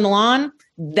husband mowing the lawn?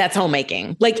 That's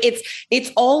homemaking. Like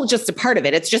it's all just a part of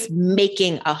it. It's just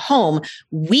making a home.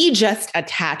 We just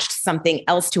attached something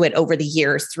else to it over the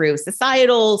years through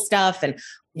societal stuff and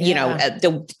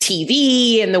the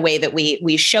TV and the way that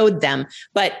we showed them,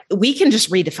 but we can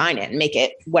just redefine it and make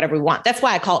it whatever we want. That's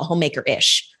why I call it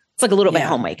homemaker-ish. It's like a little bit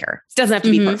homemaker. It doesn't have to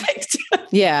be perfect.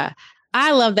 Yeah.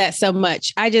 I love that so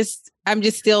much. I'm just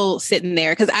still sitting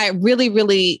there because I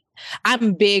really,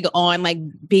 I'm big on like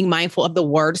being mindful of the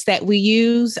words that we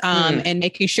use and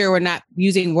making sure we're not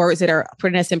using words that are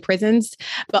putting us in prisons,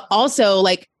 but also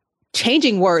like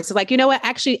changing words. So like, you know what,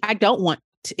 actually, I don't want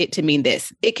it to mean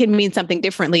this. It can mean something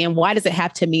differently. And why does it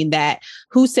have to mean that?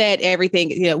 Who said everything?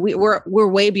 We're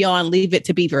way beyond Leave It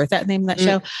to Beaver. Is that the name of that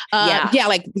show? Yeah.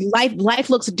 Like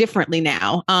life looks differently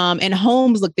now. And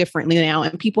homes look differently now.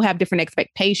 And people have different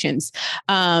expectations.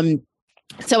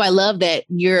 So I love that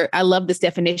I love this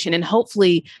definition. And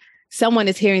hopefully someone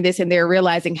is hearing this and they're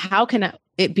realizing how can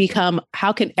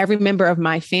every member of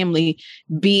my family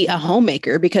be a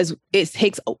homemaker, because it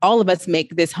takes all of us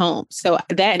make this home. So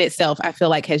that in itself, I feel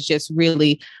like has just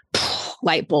really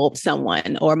light bulb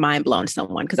someone or mind blown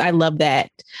someone. Cause I love that.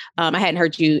 I hadn't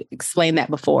heard you explain that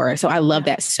before. So I love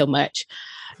that so much.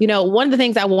 One of the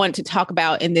things I wanted to talk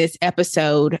about in this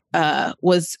episode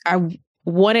was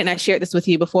and I shared this with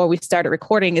you before we started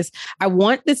recording, is I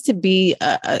want this to be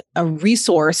a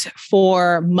resource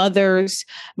for mothers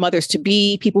to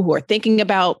be, people who are thinking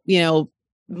about,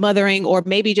 mothering, or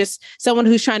maybe just someone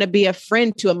who's trying to be a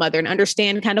friend to a mother and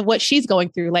understand kind of what she's going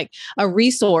through, like a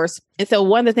resource. And so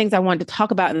one of the things I wanted to talk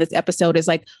about in this episode is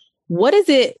like, what is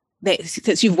it that,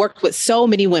 since you've worked with so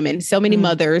many women, so many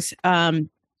mothers,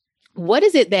 what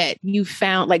is it that you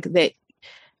found like that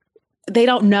they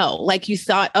don't know? Like you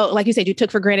thought, oh, like you said, you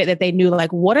took for granted that they knew,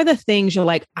 like, what are the things you're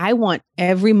like, I want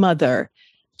every mother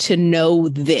to know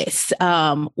this?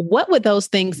 What would those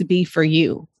things be for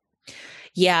you?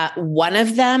 Yeah. One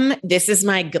of them, this is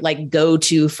my like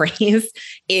go-to phrase,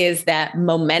 is that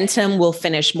momentum will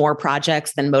finish more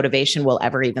projects than motivation will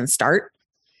ever even start.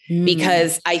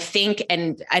 Because I think,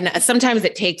 and sometimes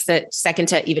it takes a second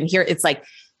to even hear, it's like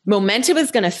momentum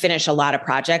is going to finish a lot of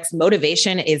projects.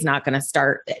 Motivation is not going to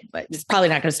start, but it's probably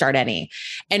not going to start any.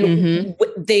 And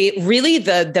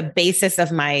the basis of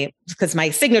because my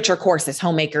signature course is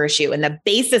Homemaker Issue. And the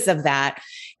basis of that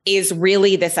is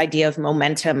really this idea of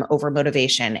momentum over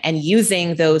motivation and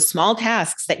using those small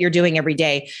tasks that you're doing every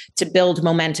day to build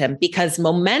momentum, because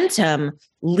momentum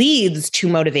leads to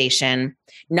motivation,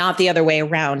 not the other way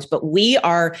around. But we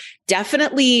are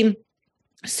definitely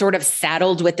sort of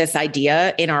saddled with this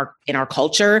idea in our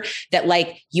culture that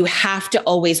like, you have to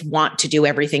always want to do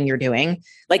everything you're doing,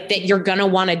 like that you're going to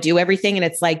want to do everything. And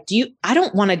it's like, I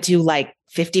don't want to do like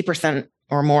 50%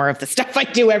 or more of the stuff I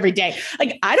do every day.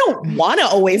 Like, I don't want to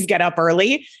always get up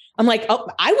early. I'm like, oh,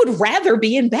 I would rather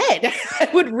be in bed. I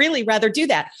would really rather do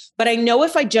that. But I know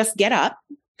if I just get up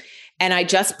and I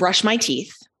just brush my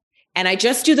teeth and I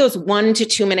just do those 1 to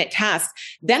 2 minute tasks,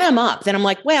 then I'm up. Then I'm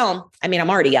like, well, I mean, I'm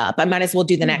already up. I might as well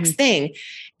do the next thing.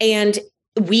 And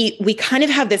we kind of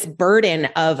have this burden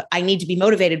of, I need to be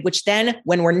motivated, which then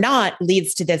when we're not,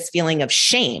 leads to this feeling of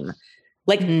shame.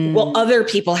 Like, well, other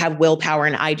people have willpower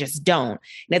and I just don't.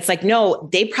 And it's like, no,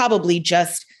 they probably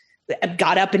just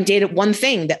got up and did one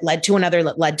thing that led to another,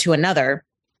 that led to another.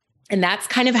 And that's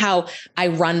kind of how I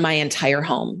run my entire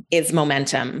home, is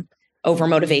momentum over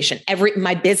motivation.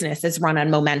 My business is run on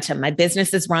momentum. My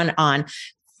business is run on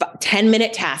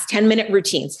 10-minute tasks, 10-minute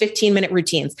routines, 15-minute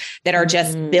routines that are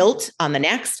just built on the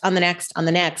next, on the next, on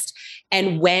the next.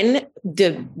 And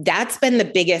that's been the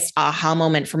biggest aha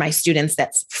moment for my students.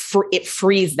 It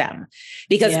frees them,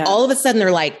 because all of a sudden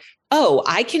they're like, oh,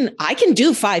 I can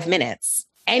do 5 minutes.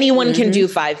 Anyone can do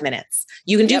 5 minutes.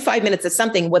 You can do 5 minutes of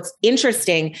something. What's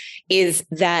interesting is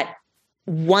that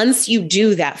once you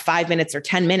do that 5 minutes or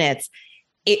 10 minutes,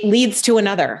 it leads to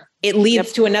another. It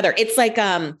leads to another. It's like,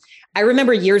 I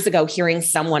remember years ago hearing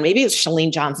someone, maybe it was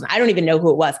Chalene Johnson, I don't even know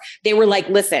who it was. They were like,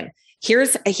 listen,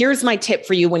 here's my tip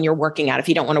for you when you're working out. If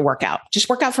you don't want to work out, just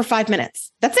work out for 5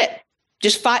 minutes. That's it.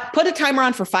 Just put a timer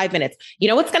on for 5 minutes. You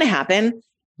know what's going to happen?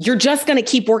 You're just going to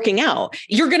keep working out.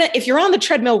 If you're on the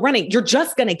treadmill running, you're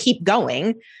just going to keep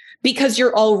going because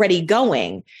you're already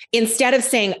going, instead of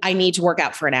saying, I need to work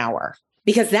out for an hour,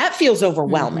 because that feels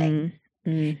overwhelming.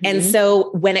 And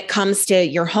so when it comes to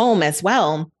your home as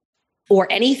well, or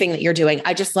anything that you're doing,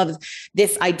 I just love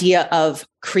this idea of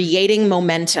creating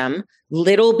momentum,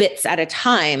 little bits at a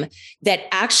time, that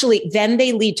actually then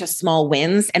they lead to small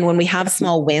wins. And when we have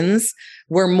small wins,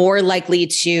 we're more likely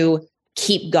to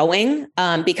keep going,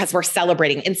 because we're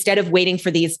celebrating instead of waiting for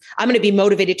these. I'm going to be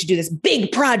motivated to do this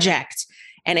big project.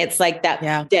 And it's like that,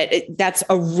 that's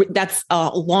a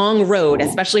long road,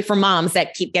 especially for moms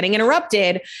that keep getting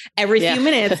interrupted every few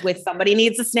minutes with somebody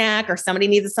needs a snack or somebody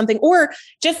needs something, or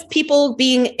just people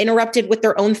being interrupted with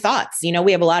their own thoughts. You know,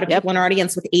 we have a lot of people in our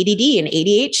audience with ADD and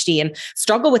ADHD and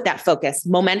struggle with that focus.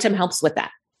 Momentum helps with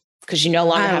that, because you no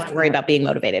longer have to worry about being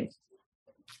motivated.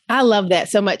 I love that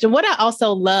so much. And what I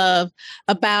also love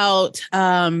about,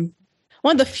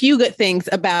 one of the few good things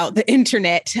about the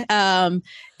internet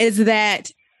is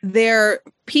that there are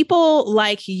people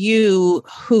like you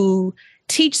who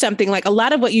teach something. Like, a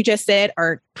lot of what you just said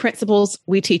are principles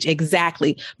we teach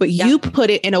exactly, but you put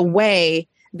it in a way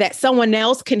that someone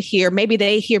else can hear. Maybe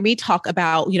they hear me talk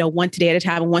about, one day at a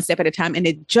time and one step at a time, and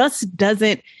it just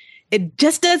doesn't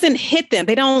hit them.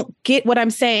 They don't get what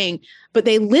I'm saying, but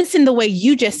they listen the way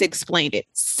you just explained it.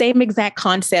 Same exact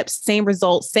concepts, same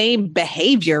results, same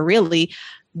behavior, really,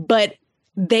 but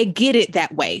they get it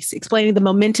that way, explaining the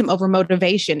momentum over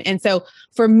motivation. And so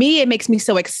for me, it makes me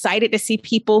so excited to see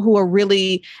people who are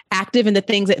really active in the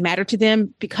things that matter to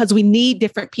them, because we need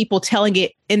different people telling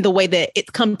it in the way that it's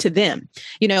come to them,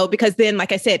 because then,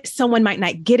 like I said, someone might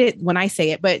not get it when I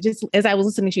say it, but just as I was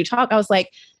listening to you talk, I was like,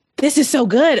 this is so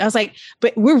good. I was like,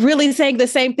 but we're really saying the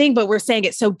same thing, but we're saying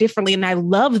it so differently. And I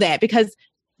love that, because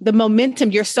the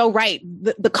momentum, you're so right.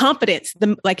 The confidence,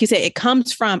 like you said, it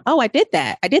comes from, oh, I did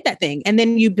that thing. And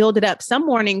then you build it up. Some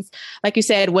mornings, like you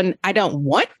said, when I don't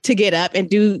want to get up and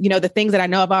do, the things that I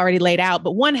know I've already laid out,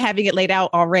 but having it laid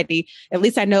out already, at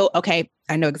least I know, okay,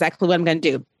 I know exactly what I'm going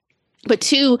to do. But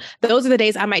two, those are the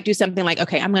days I might do something like,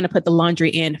 okay, I'm going to put the laundry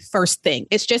in first thing.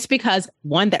 It's just because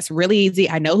one, that's really easy.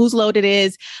 I know whose load it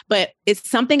is, but it's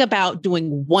something about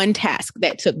doing one task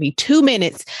that took me 2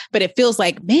 minutes, but it feels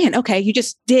like, man, okay,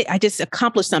 I just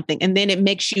accomplished something. And then it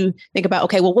makes you think about,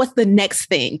 okay, well, what's the next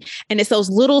thing? And it's those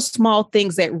little small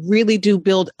things that really do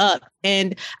build up.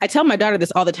 And I tell my daughter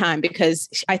this all the time because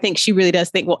I think she really does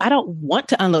think, well, I don't want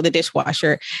to unload the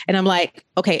dishwasher. And I'm like,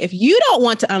 okay, if you don't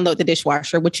want to unload the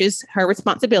dishwasher, which is her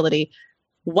responsibility,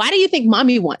 why do you think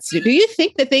mommy wants to? Do you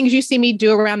think the things you see me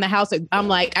do around the house, I'm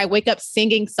like, I wake up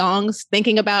singing songs,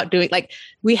 thinking about doing, like,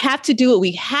 we have to do what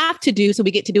we have to do so we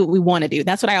get to do what we want to do.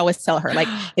 That's what I always tell her. Like,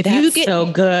 if you get so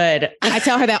good. I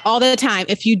tell her that all the time.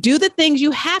 If you do the things you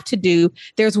have to do,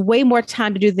 there's way more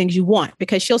time to do the things you want,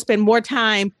 because she'll spend more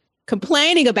time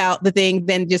complaining about the thing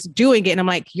than just doing it. And I'm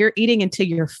like, you're eating into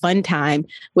your fun time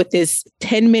with this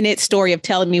 10-minute story of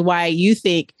telling me why you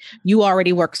think you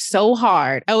already worked so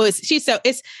hard. Oh,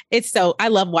 it's so, I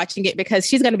love watching it because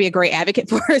she's going to be a great advocate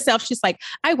for herself. She's like,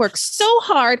 I work so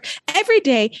hard every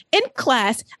day in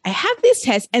class. I have these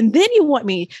tests. And then you want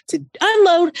me to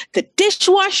unload the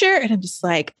dishwasher. And I'm just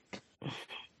like,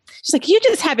 she's like, you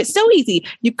just have it so easy.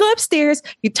 You go upstairs,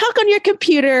 you talk on your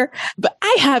computer, but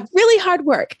I have really hard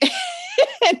work.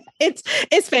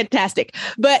 It's fantastic.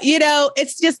 But,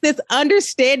 it's just this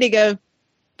understanding of,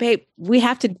 babe,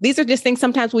 these are just things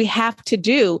sometimes we have to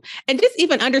do. And just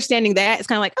even understanding that, it's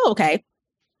kind of like, oh, okay,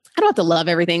 I don't have to love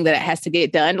everything that it has to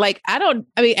get done. Like,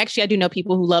 actually, I do know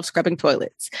people who love scrubbing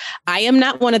toilets. I am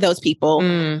not one of those people,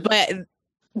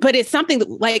 but it's something that,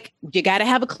 like, you got to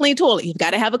have a clean toilet. You've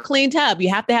got to have a clean tub. You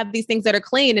have to have these things that are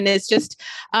clean. And it's just,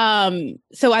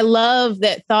 so I love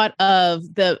that thought of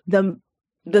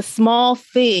the small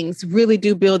things really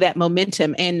do build that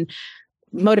momentum and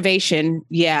motivation.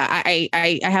 Yeah.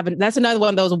 I haven't, that's another one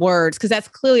of those words. Cause that's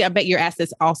clearly, I bet you're asked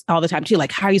this all the time too.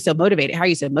 Like, how are you so motivated? How are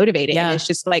you so motivated? Yeah. And it's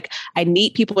just like, I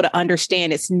need people to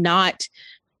understand it's not,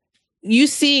 you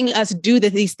seeing us do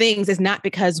these things is not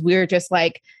because we're just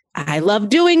like, I love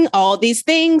doing all these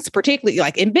things, particularly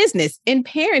like in business, in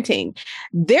parenting.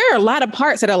 There are a lot of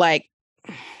parts that are like,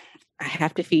 I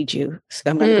have to feed you, so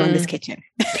I'm going to go in this kitchen.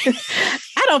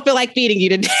 I don't feel like feeding you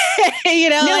today.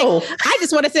 No. Like, I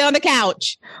just want to sit on the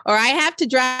couch, or I have to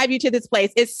drive you to this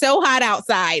place. It's so hot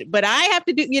outside, but I have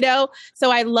to do,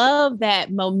 so I love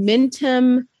that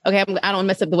momentum. Okay. I don't want to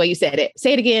mess up the way you said it.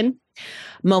 Say it again.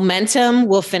 Momentum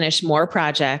will finish more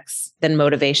projects than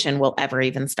motivation will ever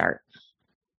even start.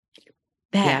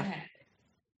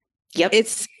 Yep.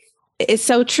 It's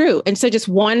so true. And so just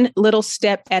one little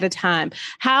step at a time.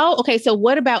 So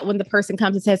what about when the person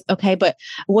comes and says, okay, but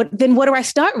what do I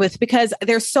start with? Because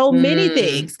there's so many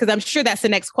things, because I'm sure that's the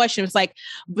next question. It's like,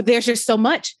 but there's just so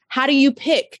much. How do you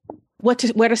pick where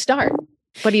to start?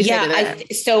 What do you say to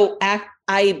that?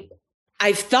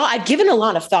 I've given a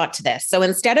lot of thought to this. So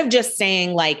instead of just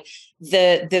saying like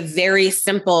the very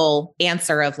simple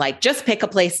answer of like, just pick a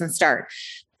place and start,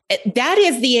 that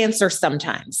is the answer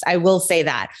sometimes. I will say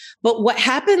that. But what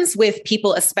happens with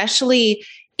people, especially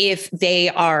if they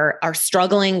are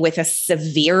struggling with a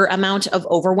severe amount of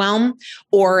overwhelm,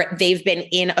 or they've been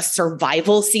in a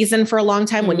survival season for a long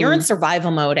time, when you're in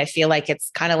survival mode, I feel like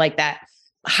it's kind of like that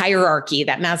hierarchy,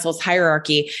 that Maslow's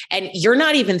hierarchy. And you're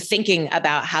not even thinking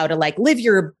about how to like live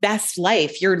your best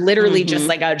life. You're literally just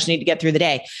like, I just need to get through the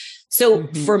day. So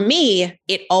for me,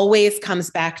 it always comes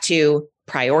back to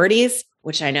priorities,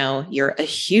 which I know you're a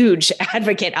huge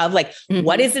advocate of, like,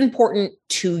 what is important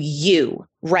to you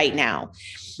right now?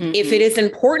 If it is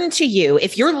important to you,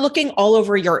 if you're looking all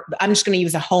over I'm just going to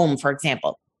use a home, for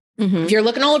example. If you're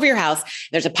looking all over your house,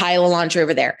 there's a pile of laundry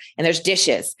over there, and there's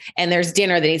dishes, and there's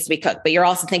dinner that needs to be cooked, but you're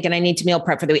also thinking, I need to meal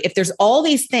prep for the week. If there's all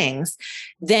these things,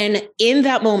 then in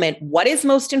that moment, what is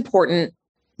most important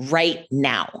right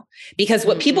now? Because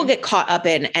what people get caught up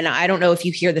in, and I don't know if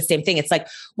you hear the same thing, it's like,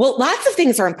 well, lots of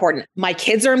things are important. My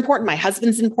kids are important. My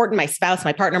husband's important. My spouse,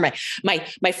 my partner,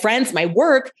 my friends, my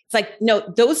work. It's like, no,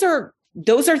 those are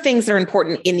things that are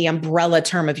important in the umbrella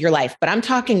term of your life. But I'm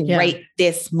talking right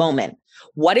this moment.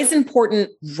 What is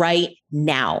important right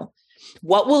now?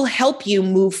 What will help you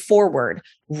move forward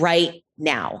right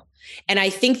now? And I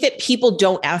think that people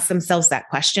don't ask themselves that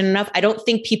question enough. I don't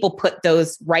think people put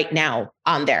those right now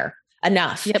on there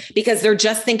enough because they're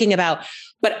just thinking about,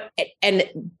 and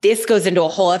this goes into a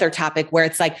whole other topic where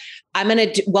it's like, I'm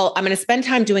going to spend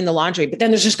time doing the laundry, but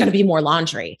then there's just going to be more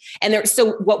laundry. And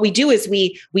so what we do is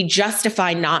we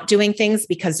justify not doing things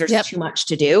because there's too much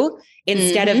to do,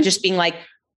 instead of just being like,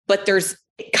 but there's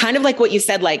kind of like what you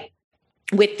said, like,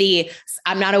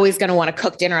 I'm not always going to want to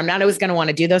cook dinner. I'm not always going to want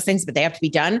to do those things, but they have to be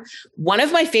done. One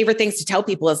of my favorite things to tell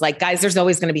people is like, guys, there's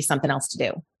always going to be something else to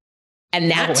do. And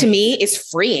that to me is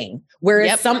freeing.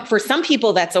 Whereas for some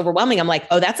people that's overwhelming. I'm like,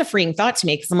 oh, that's a freeing thought to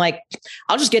me. Cause I'm like,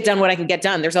 I'll just get done what I can get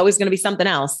done. There's always going to be something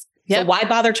else. So why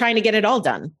bother trying to get it all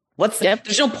done?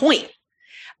 There's no point.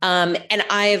 And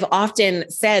I've often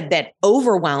said that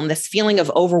this feeling of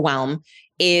overwhelm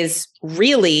is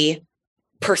really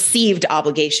perceived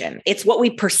obligation. It's what we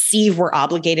perceive we're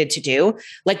obligated to do.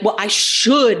 Like, well, I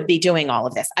should be doing all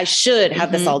of this. I should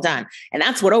have this all done. And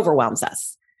that's what overwhelms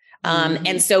us.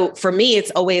 And so for me,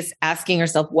 it's always asking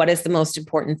yourself, what is the most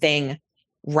important thing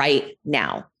right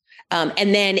now?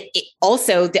 And then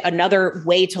another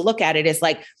way to look at it is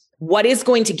like, what is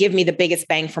going to give me the biggest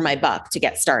bang for my buck to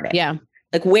get started? Yeah.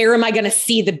 Like, where am I going to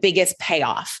see the biggest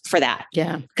payoff for that?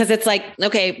 Yeah. Because it's like,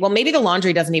 okay, well, maybe the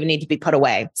laundry doesn't even need to be put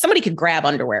away. Somebody could grab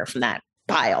underwear from that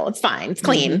pile. It's fine. It's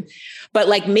clean. But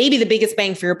like, maybe the biggest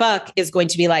bang for your buck is going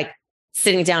to be like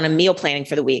sitting down and meal planning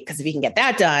for the week. Because if you can get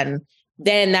that done,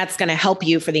 then that's going to help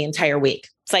you for the entire week.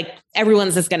 It's like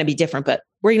everyone's is going to be different, but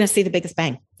we're going to see the biggest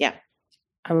bang. Yeah.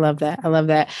 I love that. I love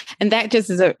that. And that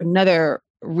just is another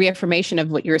reaffirmation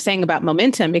of what you were saying about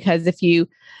momentum, because if you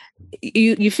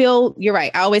feel, you're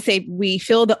right. I always say we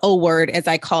feel the O word, as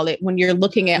I call it, when you're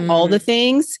looking at all the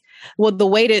things. Well, the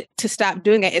way to stop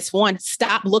doing it is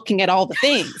stop looking at all the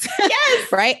things.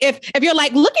 Yes. Right. If you're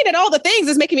like looking at all the things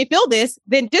is making me feel this,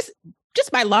 then just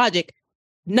by logic,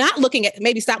 stop looking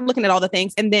at all the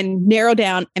things and then narrow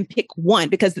down and pick one,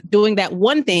 because doing that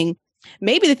one thing,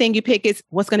 maybe the thing you pick is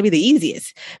what's going to be the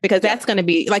easiest, because that's going to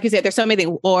be, like you said, there's so many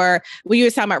things. Or what you were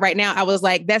talking about right now, I was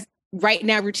like, that's right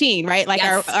now routine, right? Like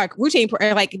our routine,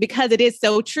 like, because it is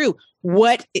so true.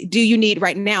 What do you need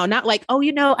right now? Not like, oh,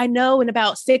 I know in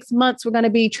about 6 months, we're going to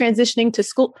be transitioning to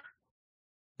school.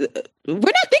 We're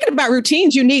not thinking about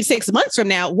routines you need 6 months from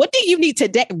now. What do you need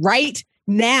today, right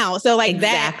now? So like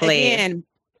that again,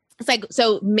 it's like,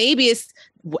 so maybe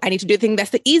I need to do the thing that's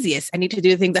the easiest. I need to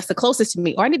do the thing that's the closest to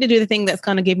me, or I need to do the thing that's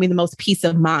going to give me the most peace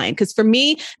of mind. Because for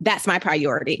me, that's my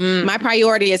priority. My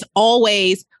priority is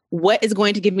always what is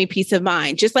going to give me peace of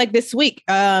mind. Just like this week,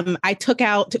 I took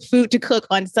out food to cook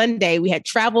on Sunday. We had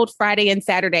traveled Friday and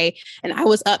Saturday, and I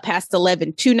was up past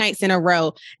 11, 2 nights in a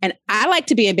row. And I like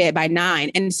to be in bed by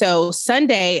 9. And so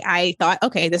Sunday, I thought,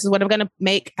 okay, this is what I'm going to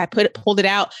make. I pulled it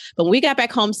out. But when we got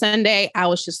back home Sunday, I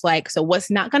was just like, so what's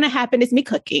not going to happen is me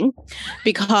cooking,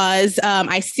 because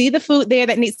I see the food there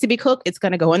that needs to be cooked. It's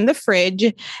going to go in the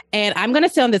fridge, and I'm going to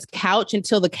sit on this couch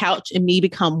until the couch and me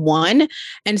become one.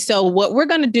 And so what we're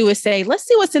going to do is say, let's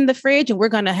see what's in the fridge. And we're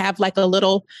going to have like a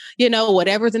little,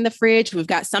 whatever's in the fridge. We've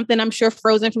got something, I'm sure,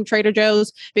 frozen from Trader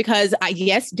Joe's, because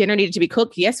yes, dinner needed to be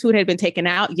cooked. Yes, food had been taken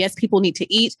out. Yes, people need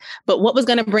to eat. But what was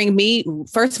going to bring me,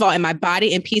 first of all, in my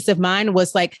body and peace of mind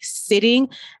was like sitting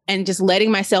and just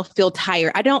letting myself feel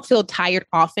tired. I don't feel tired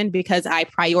often because I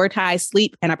prioritize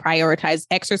sleep, and I prioritize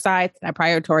exercise, and I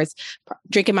prioritize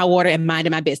drinking my water and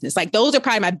minding my business. Like, those are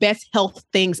probably my best health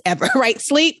things ever, right?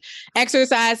 Sleep,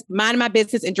 exercise, minding my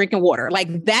business, and drinking water.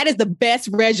 Like, that is the best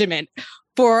regimen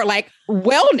for like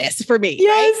wellness for me.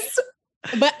 Yes.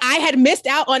 Right? But I had missed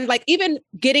out on like even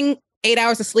getting 8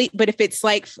 hours of sleep. But if it's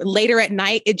like later at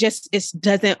night, it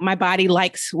doesn't, my body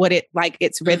likes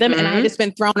its rhythm, and I've just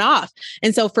been thrown off.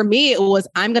 And so for me, it was,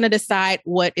 I'm going to decide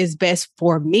what is best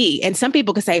for me. And some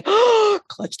people could say, oh,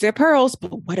 clutch their pearls.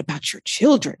 But what about your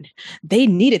children? They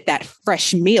needed that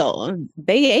fresh meal.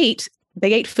 They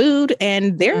ate food,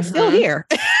 and they're still here.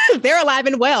 They're alive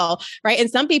and well. Right. And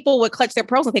some people would clutch their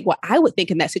pearls and think, well, I would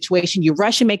think in that situation, you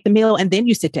rush and make the meal and then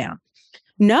you sit down.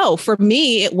 No, for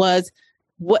me, it was,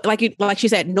 what, like you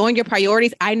said, knowing your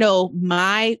priorities. I know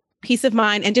my peace of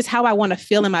mind and just how I want to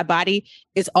feel in my body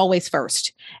is always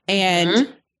first.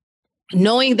 And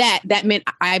knowing that meant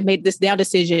I made this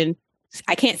decision.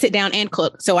 I can't sit down and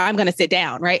cook, so I'm going to sit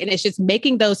down. Right. And it's just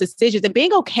making those decisions and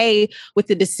being okay with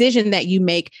the decision that you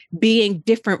make being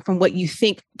different from what you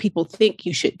think people think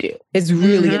you should do is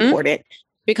really important.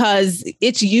 Because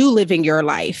it's you living your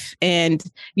life. And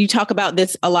you talk about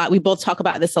this a lot. We both talk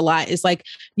about this a lot. It's like,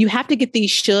 you have to get these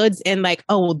shoulds and like,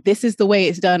 oh, well, this is the way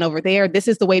it's done over there. This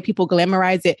is the way people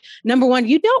glamorize it. Number one,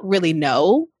 you don't really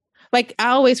know. Like, I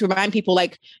always remind people,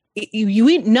 like,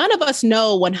 none of us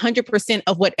know 100%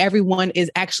 of what everyone is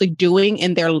actually doing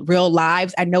in their real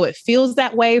lives. I know it feels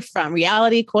that way from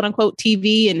reality, quote unquote,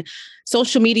 TV and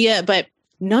social media, but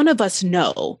none of us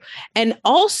know. And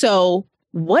also,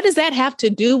 what does that have to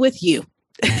do with you?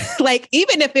 Like,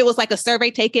 even if it was like a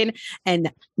survey taken and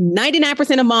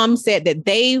 99% of moms said that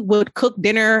they would cook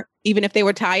dinner even if they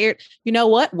were tired, you know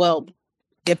what? Well,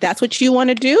 if that's what you want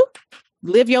to do,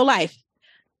 live your life.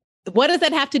 what does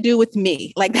that have to do with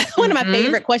me? Like, that's one of my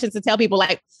favorite questions to tell people,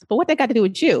 like, but what that got to do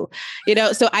with you? You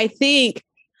know, so I think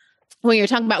when you're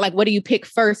talking about like, what do you pick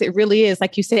first? It really is,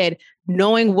 like you said,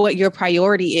 knowing what your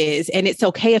priority is. And it's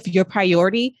okay if your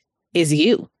priority is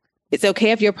you. It's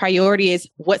okay if your priority is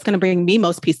what's going to bring me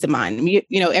most peace of mind.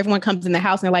 You know, everyone comes in the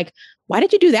house and they're like, why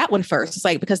did you do that one first? It's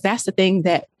like, because that's the thing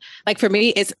that, like, for me,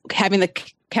 it's having the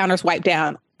counters wiped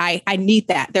down. I need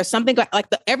that. There's something like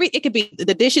it could be,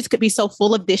 the dishes could be so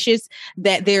full of dishes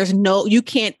that you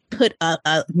can't put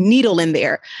a needle in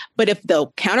there. But if the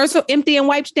counters are empty and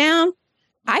wiped down,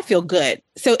 I feel good.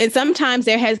 So, and sometimes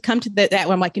there has come to that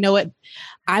where I'm like, you know what?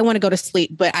 I want to go to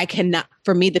sleep, but I cannot.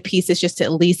 For me, the piece is just to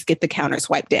at least get the counters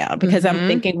wiped down, because I'm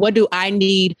thinking, what do I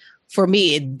need for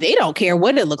me? They don't care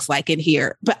what it looks like in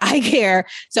here, but I care.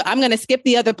 So I'm going to skip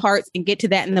the other parts and get to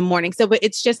that in the morning. So, but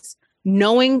it's just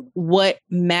knowing what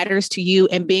matters to you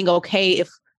and being okay if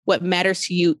what matters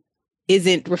to you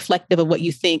isn't reflective of what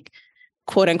you think,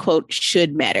 quote unquote,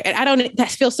 should matter. And that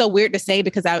feels so weird to say,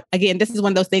 because this is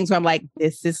one of those things where I'm like,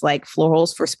 this is like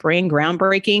florals for spring,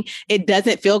 groundbreaking. It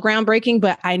doesn't feel groundbreaking,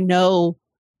 but I know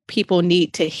people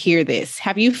need to hear this.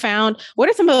 Have you found, what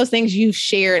are some of those things you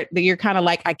shared that you're kind of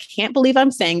like, I can't believe I'm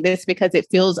saying this, because it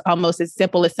feels almost as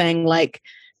simple as saying, like,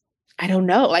 I don't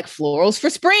know, like florals for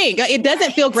spring. It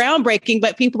doesn't feel groundbreaking,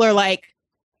 but people are like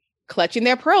clutching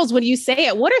their pearls when you say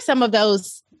it. What are some of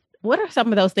those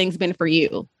things been for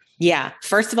you? Yeah.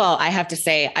 First of all, I have to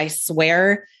say, I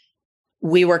swear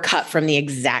we were cut from the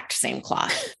exact same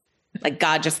cloth. Like,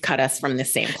 God just cut us from the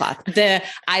same cloth.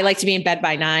 I like to be in bed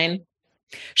by 9.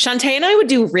 Shantae and I would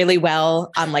do really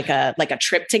well on like a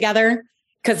trip together,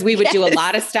 because we would do a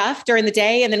lot of stuff during the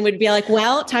day, and then we'd be like,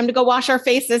 well, time to go wash our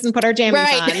faces and put our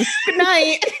jammies on. Good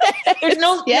night. There's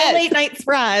no late nights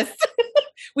for us.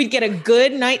 We'd get a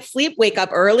good night's sleep, wake up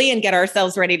early, and get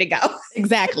ourselves ready to go.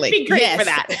 Exactly. It'd be great for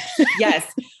that.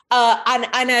 Yes. And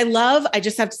I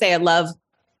just have to say, I love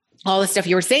all the stuff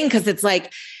you were saying, because it's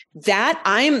like that.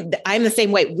 I'm the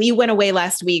same way. We went away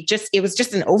last week. It was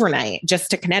just an overnight, just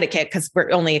to Connecticut, because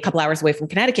we're only a couple hours away from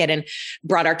Connecticut, and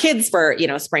brought our kids for,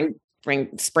 spring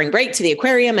break to the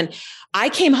aquarium. And I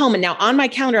came home, and now on my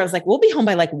calendar, I was like, we'll be home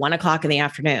by like 1:00 in the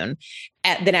afternoon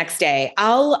at the next day.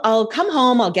 I'll come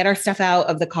home, I'll get our stuff out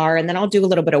of the car, and then I'll do a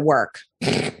little bit of work.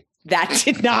 That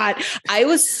did not, I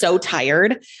was so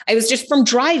tired. I was just from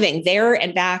driving there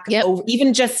and back,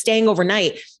 even just staying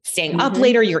overnight, staying up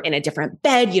later, you're in a different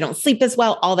bed, you don't sleep as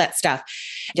well, all that stuff.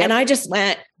 Yep. And I just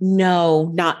went, no,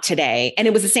 not today. And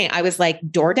it was the same. I was like,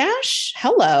 DoorDash,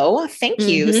 hello. Thank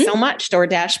you so much,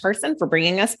 DoorDash person, for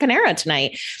bringing us Panera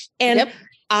tonight. And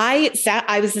I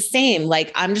was the same.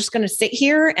 Like, I'm just going to sit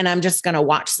here and I'm just going to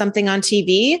watch something on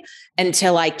TV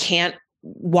until I can't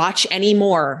watch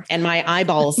anymore, and my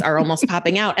eyeballs are almost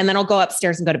popping out. And then I'll go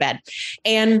upstairs and go to bed.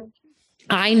 And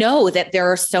I know that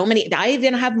there are so many, I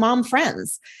even have mom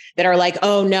friends that are like,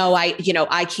 oh no, I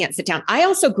can't sit down. I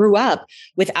also grew up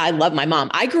I love my mom.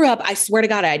 I grew up, I swear to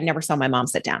God, I never saw my mom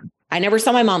sit down. I never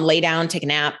saw my mom lay down, take a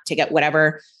nap,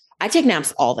 whatever. I take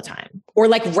naps all the time, or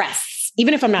like rests.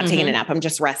 Even if I'm not taking a nap, I'm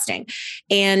just resting.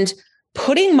 And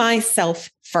putting myself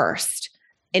first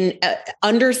and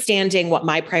understanding what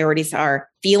my priorities are,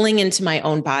 feeling into my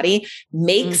own body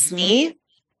makes me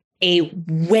a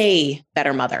way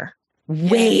better mother,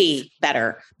 way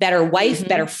better wife,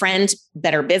 better friend,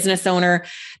 better business owner.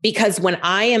 Because when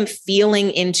I am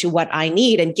feeling into what I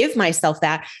need and give myself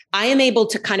that, I am able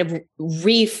to kind of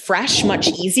refresh much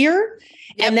easier.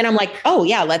 And then I'm like, oh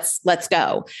yeah, let's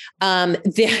go.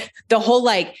 The whole,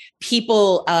 like,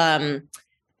 people,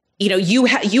 you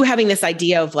having this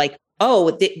idea of like,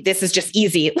 oh, this is just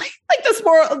easy. Like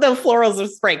the florals of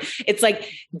spring. It's like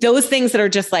those things that are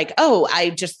just like, oh,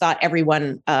 I just thought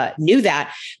everyone knew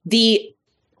that. The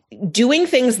doing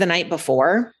things the night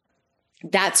before,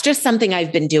 that's just something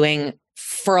I've been doing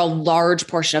for a large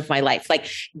portion of my life. Like,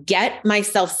 get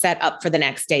myself set up for the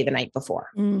next day, the night before,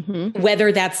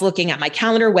 whether that's looking at my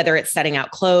calendar, whether it's setting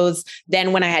out clothes.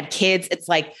 Then when I had kids, it's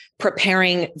like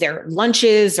preparing their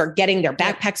lunches or getting their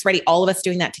backpacks ready. All of us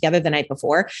doing that together the night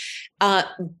before.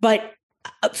 But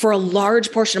for a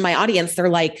large portion of my audience, they're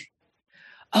like,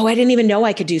 oh, I didn't even know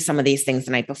I could do some of these things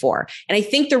the night before. And I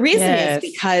think the reason is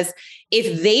because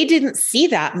if they didn't see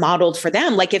that modeled for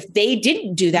them, like if they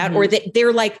didn't do that, or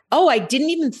they're like, oh, I didn't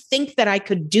even think that I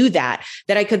could do that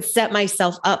I could set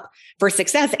myself up for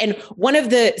success. And one of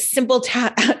the simple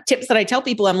tips that I tell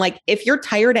people, I'm like, if you're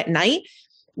tired at night,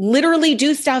 literally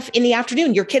do stuff in the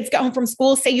afternoon. Your kids got home from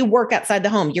school. Say you work outside the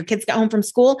home. Your kids got home from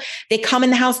school. They come in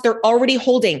the house. They're already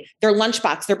holding their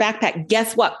lunchbox, their backpack.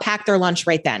 Guess what? Pack their lunch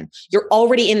right then. You're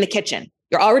already in the kitchen.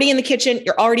 You're already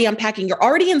unpacking. You're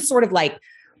already in sort of like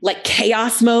like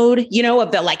chaos mode,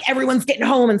 of the like everyone's getting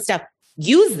home and stuff.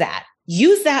 Use that,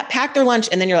 pack their lunch.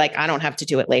 And then you're like, I don't have to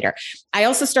do it later. I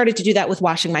also started to do that with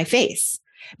washing my face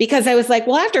because I was like,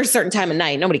 well, after a certain time of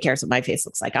night, nobody cares what my face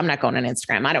looks like. I'm not going on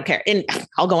Instagram. I don't care. And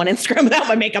I'll go on Instagram without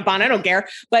my makeup on. I don't care.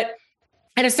 But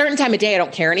at a certain time of day, I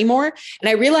don't care anymore. And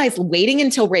I realized waiting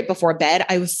until right before bed,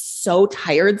 I was so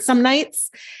tired some nights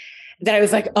that I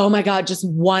was like, oh my God, just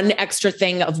one extra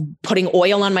thing of putting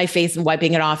oil on my face and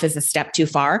wiping it off is a step too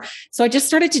far. So I just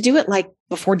started to do it like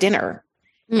before dinner.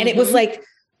 And it was like,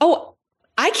 oh,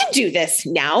 I can do this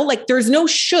now. Like there's no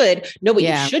should. No, but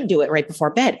you should do it right before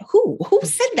bed. Who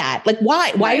said that? Like,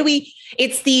 why? Why do we?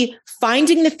 It's the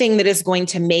finding the thing that is going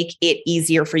to make it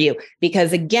easier for you.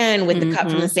 Because again, with the cut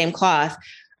from the same cloth,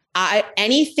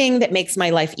 anything that makes my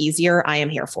life easier, I am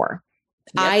here for.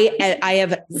 Yep. I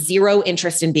have zero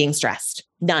interest in being stressed.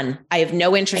 None. I have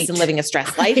no interest in living a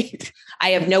stressed life. I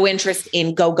have no interest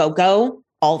in go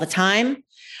all the time.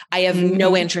 I have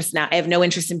no interest now. I have no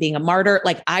interest in being a martyr.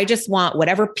 Like I just want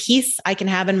whatever peace I can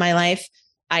have in my life,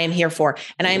 I am here for.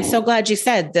 And I am so glad you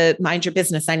said the mind your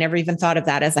business. I never even thought of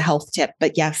that as a health tip,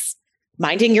 but yes,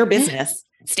 minding your business,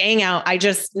 staying out.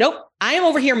 Nope. I am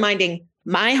over here minding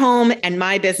my home and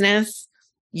my business.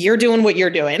 You're doing what you're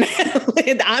doing.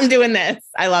 I'm doing this.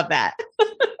 I love that.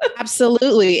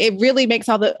 Absolutely. It really makes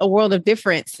a world of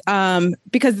difference.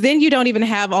 Because then you don't even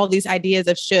have all these ideas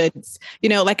of shoulds.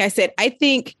 Like I said, I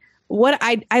think what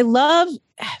I love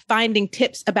finding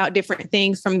tips about different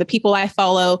things from the people I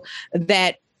follow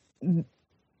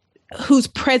whose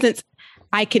presence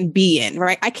I can be in,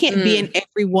 right? I can't be in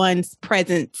everyone's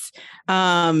presence.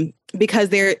 Because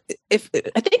I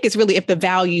think it's really if the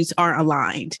values aren't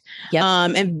aligned. Yep.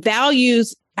 And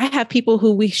values, I have people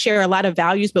who we share a lot of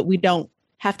values, but we don't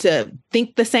have to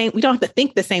think the same. We don't have to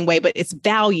think the same way, but it's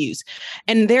values.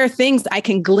 And there are things I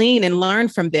can glean and learn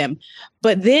from them.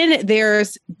 But then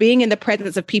there's being in the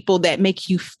presence of people that make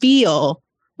you feel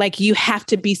like you have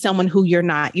to be someone who you're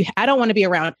not. I don't want to be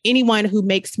around anyone who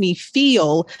makes me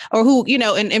feel or who,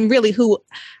 and really who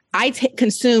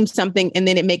consume something and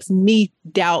then it makes me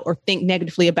doubt or think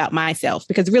negatively about myself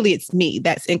because really it's me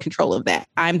that's in control of that.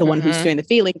 I'm the one who's doing the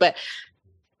feeling,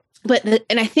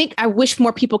 and I think I wish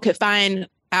more people could find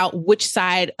out which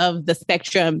side of the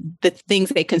spectrum the things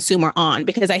they consume are on,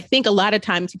 because I think a lot of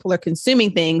times people are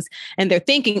consuming things and they're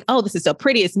thinking, oh, this is so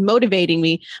pretty, it's motivating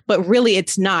me, but really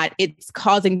it's not. It's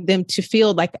causing them to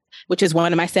feel like, which is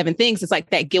one of my 7 things, it's like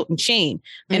that guilt and shame.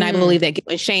 And I believe that guilt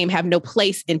and shame have no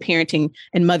place in parenting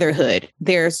and motherhood.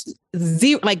 There's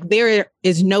zero, like there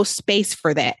is no space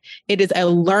for that. It is a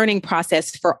learning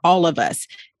process for all of us.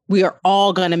 We are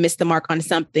all going to miss the mark on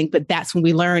something, but that's when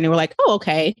we learn and we're like, oh,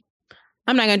 okay,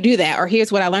 I'm not going to do that. Or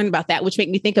here's what I learned about that, which make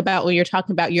me think about when you're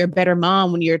talking about you're a better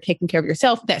mom when you're taking care of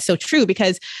yourself. That's so true,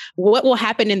 because what will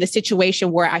happen in the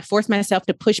situation where I force myself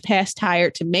to push past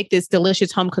tired to make this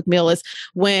delicious home cooked meal is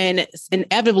when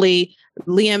inevitably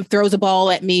Liam throws a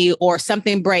ball at me or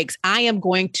something breaks, I am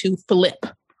going to flip.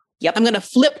 Yep. I'm going to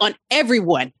flip on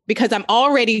everyone because I'm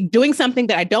already doing something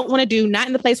that I don't want to do, not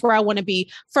in the place where I want to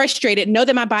be, frustrated, know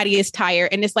that my body is tired.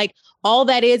 And it's like, all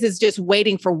that is just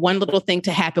waiting for one little thing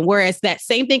to happen. Whereas that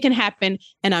same thing can happen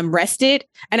and I'm rested.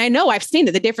 And I know I've seen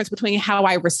the difference between how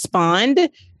I respond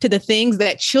to the things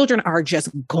that children are just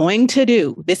going to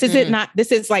do. This is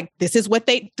this is what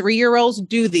 3-year-olds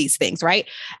do these things, right?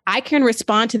 I can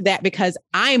respond to that because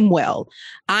I'm well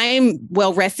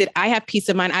rested. I have peace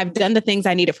of mind. I've done the things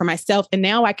I needed for myself. And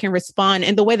now I can respond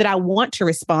in the way that I want to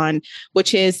respond,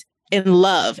 which is in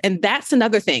love. And that's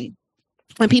another thing.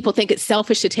 When people think it's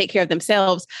selfish to take care of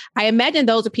themselves, I imagine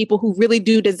those are people who really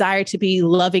do desire to be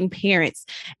loving parents.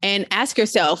 And ask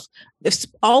yourself, if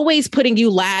always putting you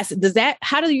last,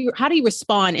 how do you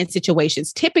respond in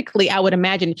situations? Typically, I would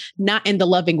imagine not in the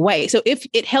loving way. So if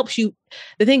it helps you,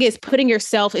 the thing is putting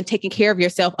yourself and taking care of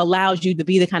yourself allows you to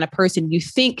be the kind of person you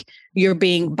think you're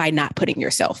being by not putting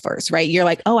yourself first, right? You're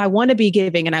like, oh, I want to be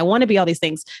giving and I want to be all these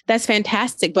things. That's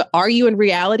fantastic. But are you in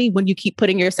reality when you keep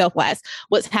putting yourself last?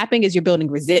 What's happening is you're building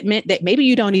resentment that maybe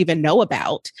you don't even know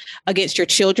about against your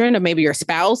children or maybe your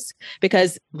spouse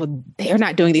because they're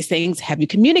not doing these things. Have you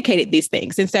communicated these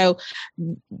things? And so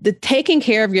the taking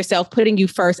care of yourself, putting you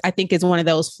first, I think is one of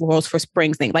those florals for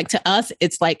springs things. Like to us,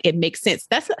 it's like, it makes sense.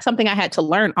 That's something I had to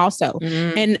learn also.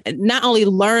 And not only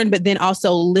learn, but then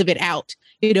also live it out.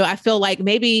 I feel like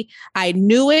maybe I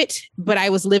knew it, but I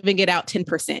was living it out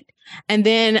 10%. And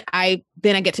then I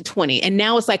get to 20 and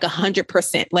now it's like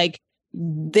 100%. Like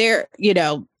there,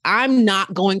 I'm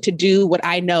not going to do what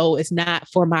I know is not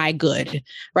for my good,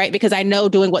 right? Because I know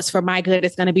doing what's for my good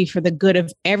is going to be for the good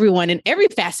of everyone in every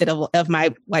facet of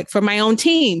my, like for my own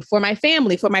team, for my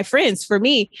family, for my friends, for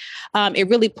me. It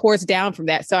really pours down from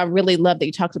that. So I really love that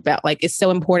you talked about, like, it's so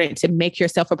important to make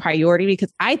yourself a priority,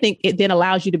 because I think it then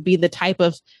allows you to be the type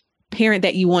of parent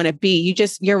that you want to be.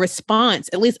 Your response,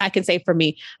 at least I can say for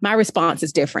me, my response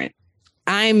is different.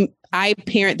 I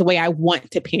parent the way I want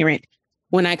to parent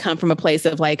when I come from a place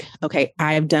of like, okay,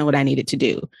 I have done what I needed to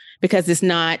do, because it's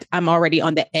not, I'm already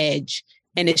on the edge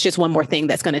and it's just one more thing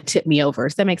that's going to tip me over.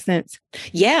 Does that make sense?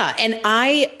 Yeah. And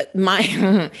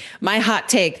my hot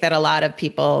take that a lot of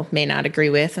people may not agree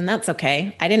with, and that's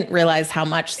okay. I didn't realize how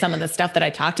much some of the stuff that I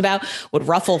talked about would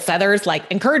ruffle feathers, like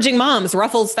encouraging moms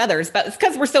ruffles feathers, but it's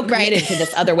because we're so committed to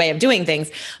this other way of doing things.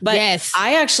 But yes.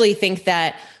 I actually think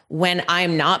that when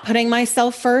I'm not putting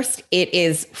myself first, it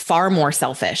is far more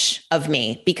selfish of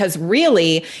me, because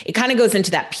really it kind of goes into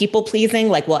that people pleasing,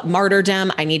 like what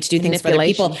martyrdom, I need to do things for other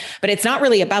people, but it's not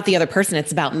really about the other person.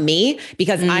 It's about me,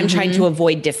 because I'm trying to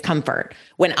avoid discomfort.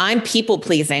 When I'm people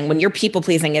pleasing, when you're people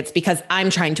pleasing, it's because I'm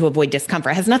trying to avoid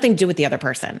discomfort. It has nothing to do with the other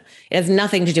person. It has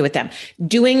nothing to do with them.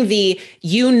 Doing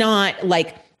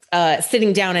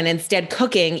sitting down and instead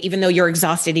cooking, even though you're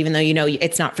exhausted, even though you know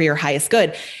it's not for your highest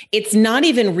good, it's not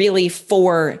even really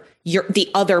for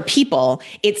the other people.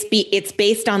 It's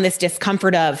based on this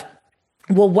discomfort of,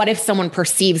 well, what if someone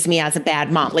perceives me as a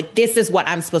bad mom? Like, this is what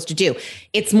I'm supposed to do.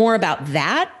 It's more about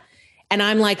that. And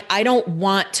I'm like, I don't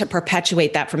want to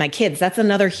perpetuate that for my kids. That's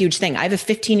another huge thing. I have a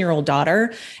 15-year-old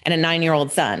daughter and a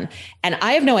 9-year-old son, and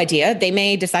I have no idea. They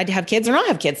may decide to have kids or not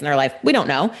have kids in their life. We don't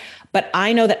know. But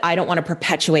I know that I don't want to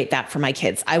perpetuate that for my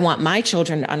kids. I want my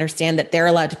children to understand that they're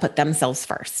allowed to put themselves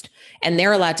first, and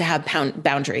they're allowed to have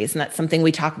boundaries. And that's something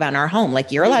we talk about in our home.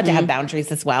 Like, you're allowed to have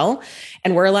boundaries as well.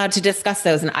 And we're allowed to discuss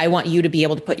those. And I want you to be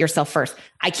able to put yourself first.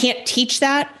 I can't teach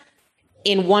that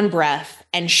in one breath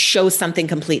and show something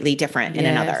completely different in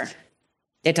another.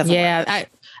 It doesn't work.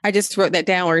 I just wrote that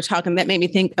down while we were talking. That made me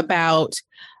think about,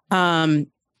 I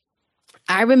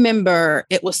remember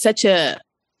it was such a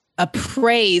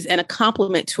praise and a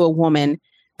compliment to a woman.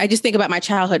 I just think about my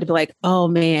childhood to be like, oh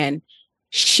man,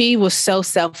 she was so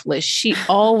selfless. She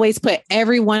always put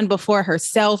everyone before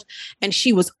herself, and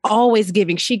she was always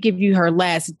giving. She'd give you her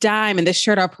last dime and the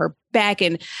shirt off her back.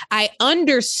 And I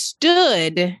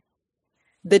understood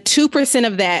the 2%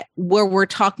 of that where we're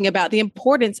talking about the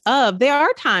importance of, there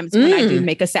are times when I do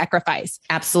make a sacrifice.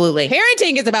 Absolutely.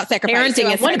 Parenting is about sacrifice.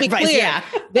 Parenting is, I want to be clear. Yeah.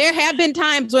 There have been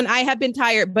times when I have been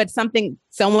tired, but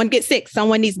someone gets sick,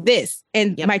 someone needs this.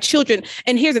 And my children,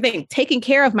 and here's the thing, taking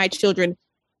care of my children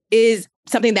is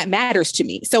something that matters to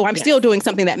me. So I'm still doing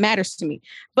something that matters to me.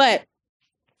 But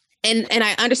and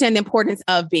I understand the importance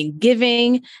of being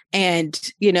giving and,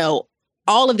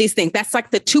 all of these things. That's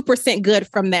like the 2% good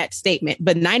from that statement.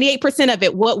 But 98% of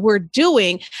it, what we're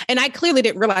doing, and I clearly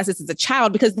didn't realize this as a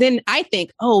child, because then I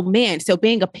think, oh man, so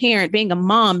being a parent, being a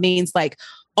mom means like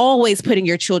always putting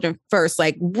your children first,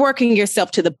 like working yourself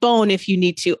to the bone if you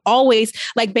need to, always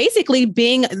like basically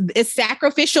being a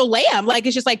sacrificial lamb. Like,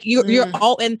 it's just like you're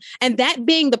all, and that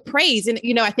being the praise. And,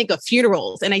 I think of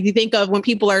funerals, and I think of when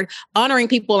people are honoring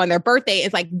people on their birthday,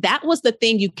 it's like, that was the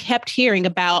thing you kept hearing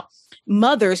about.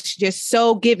 Mothers just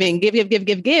so giving, give.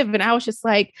 And I was just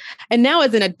like, and now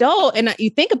as an adult, and you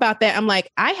think about that, I'm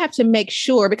like, I have to make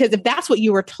sure, because if that's what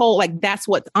you were told, like that's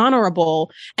what's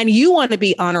honorable, and you want to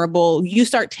be honorable, you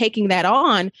start taking that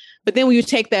on. But then when you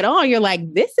take that on, you're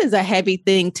like, this is a heavy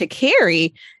thing to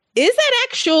carry. Is that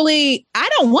actually, I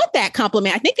don't want that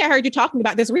compliment. I think I heard you talking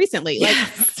about this recently. Like,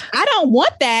 I don't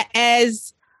want that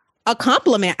as a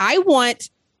compliment.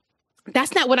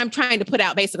 That's not what I'm trying to put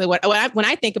out. Basically, when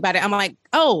I think about it, I'm like,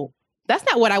 oh, that's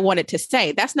not what I wanted to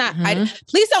say. That's not,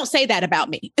 please don't say that about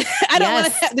me. I don't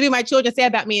want to be my children say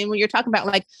about me. And when you're talking about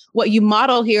like what you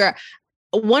model here,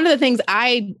 one of the things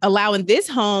I allow in this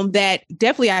home that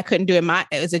definitely I couldn't do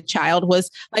as a child was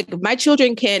like, my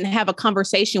children can have a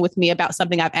conversation with me about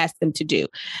something I've asked them to do.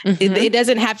 It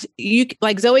doesn't have to,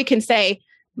 like Zoe can say,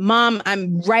 Mom,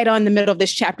 I'm right on the middle of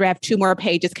this chapter. I have 2 more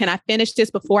pages. Can I finish this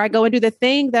before I go and do the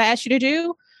thing that I asked you to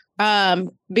do?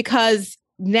 Because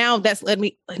now that's let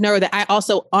me know that I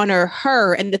also honor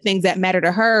her and the things that matter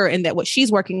to her, and that what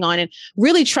she's working on, and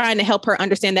really trying to help her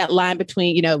understand that line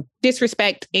between,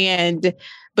 disrespect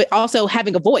but also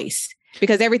having a voice,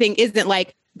 because everything isn't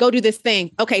like, go do this thing.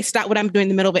 Okay, stop what I'm doing in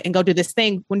the middle of it and go do this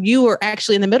thing, when you were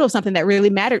actually in the middle of something that really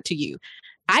mattered to you.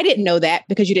 I didn't know that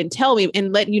because you didn't tell me,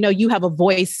 and letting you have a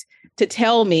voice to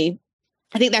tell me.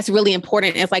 I think that's really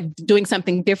important. It's like doing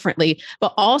something differently,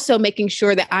 but also making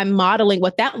sure that I'm modeling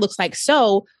what that looks like.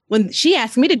 So when she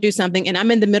asks me to do something and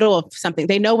I'm in the middle of something,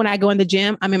 they know when I go in the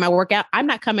gym, I'm in my workout, I'm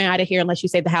not coming out of here unless you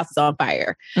say the house is on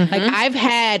fire. Like I've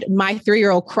had my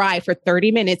 3-year-old cry for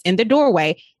 30 minutes in the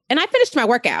doorway and I finished my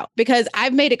workout because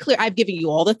I've made it clear. I've given you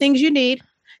all the things you need.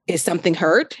 Is something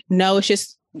hurt? No, it's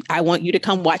just, I want you to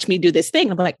come watch me do this thing.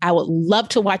 I'm like, I would love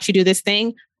to watch you do this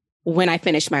thing when I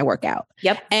finish my workout.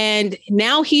 Yep. And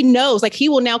now he knows, like he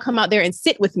will now come out there and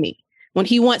sit with me when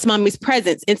he wants mommy's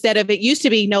presence. Instead of, it used to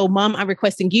be, no, mom, I'm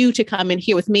requesting you to come in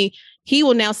here with me. He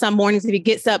will now, some mornings, if he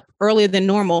gets up earlier than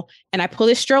normal and I pull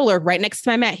his stroller right next to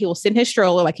my mat, he will sit in his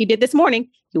stroller like he did this morning.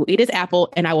 He will eat his apple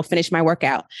and I will finish my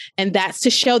workout. And that's to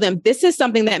show them this is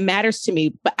something that matters to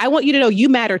me. But I want you to know you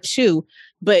matter too.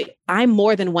 But I'm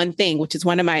more than one thing, which is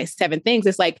one of my 7 things.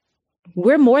 It's like,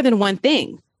 we're more than one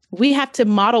thing. We have to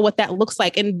model what that looks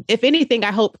like. And if anything,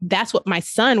 I hope that's what my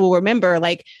son will remember.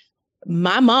 Like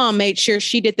my mom made sure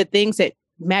she did the things that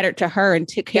mattered to her and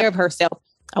took care of herself.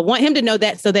 I want him to know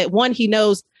that so that one, he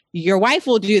knows your wife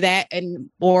will do that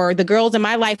or the girls in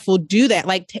my life will do that.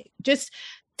 Like just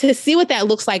to see what that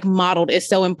looks like modeled is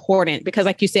so important because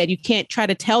like you said, you can't try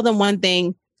to tell them one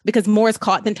thing because more is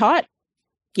caught than taught.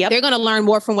 Yeah, they're going to learn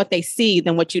more from what they see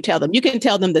than what you tell them. You can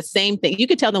tell them the same thing. You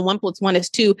can tell them 1 + 1 is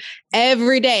 2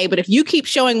 every day. But if you keep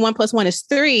showing 1 + 1 is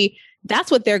 3,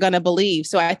 that's what they're going to believe.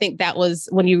 So I think that was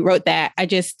when you wrote that, I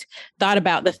just thought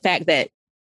about the fact that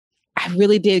I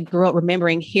really did grow up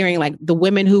remembering hearing like the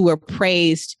women who were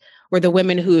praised were the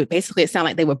women who basically it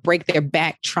sounded like they would break their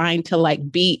back trying to like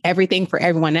be everything for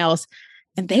everyone else.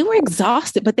 And they were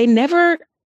exhausted, but they never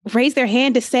raised their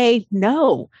hand to say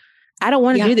no. I don't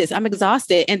want to do this. I'm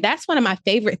exhausted. And that's one of my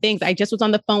favorite things. I just was on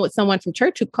the phone with someone from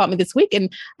church who called me this week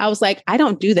and I was like, I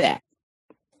don't do that.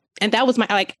 And that was my,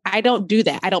 like, I don't do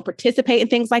that. I don't participate in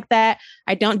things like that.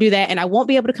 I don't do that. And I won't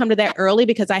be able to come to that early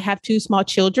because I have 2 small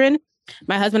children.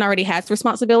 My husband already has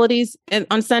responsibilities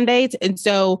on Sundays. And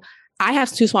so I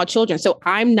have 2 small children. So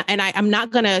I'm not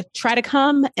going to try to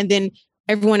come. And then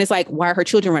everyone is like, why are her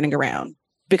children running around?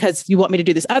 Because you want me to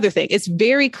do this other thing. It's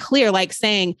very clear, like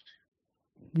saying,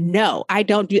 no, I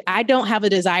don't have a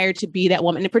desire to be that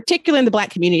woman. In particular in the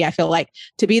Black community, I feel like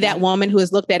to be that woman who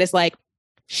is looked at as like,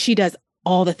 she does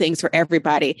all the things for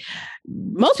everybody.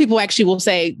 Most people actually will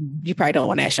say, you probably don't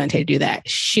want Ashanti to do that.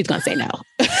 She's going to say no.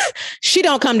 She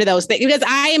don't come to those things because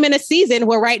I am in a season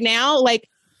where right now, like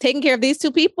taking care of these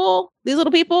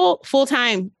little people full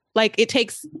time, like it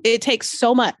takes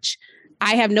so much.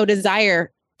 I have no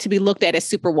desire to be looked at as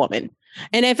superwoman.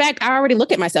 And in fact, I already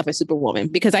look at myself as superwoman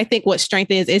because I think what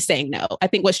strength is saying no. I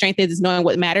think what strength is knowing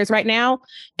what matters right now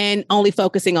and only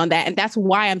focusing on that. And that's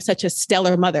why I'm such a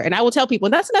stellar mother. And I will tell people,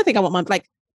 and that's another thing I want moms, like,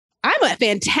 I'm a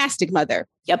fantastic mother.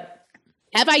 Yep.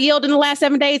 Have I yelled in the last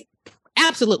 7 days?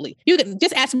 Absolutely. You can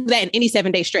just ask me that in any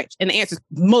 7-day stretch. And the answer is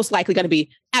most likely going to be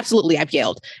absolutely I've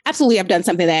yelled. Absolutely. I've done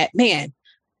something that, man,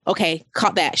 okay,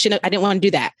 caught that. I didn't want to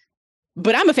do that.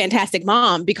 But I'm a fantastic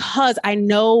mom because I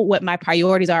know what my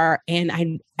priorities are and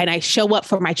I show up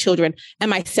for my children and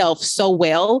myself so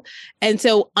well. And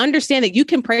so understand that you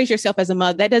can praise yourself as a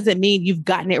mother. That doesn't mean you've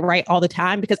gotten it right all the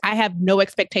time because I have no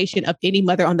expectation of any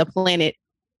mother on the planet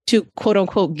to quote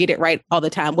unquote get it right all the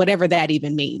time, whatever that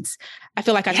even means. I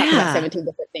feel like I talked about 17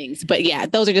 different things, but yeah,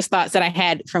 those are just thoughts that I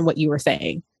had from what you were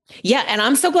saying. Yeah. And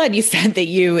I'm so glad you said that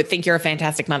you think you're a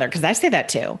fantastic mother because I say that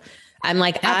too. I'm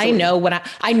like, absolutely.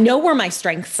 I know where my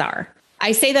strengths are.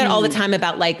 I say that all the time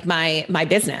about like my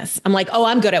business. I'm like, oh,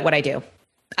 I'm good at what I do.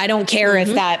 I don't care if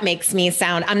that makes me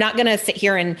sound, I'm not going to sit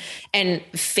here and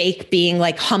fake being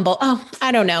like humble. Oh,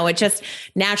 I don't know. It just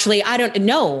naturally, I don't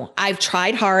know. I've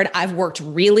tried hard. I've worked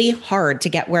really hard to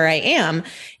get where I am.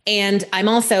 And I'm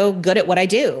also good at what I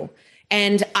do.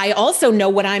 And I also know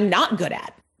what I'm not good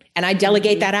at. And I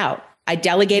delegate that out. I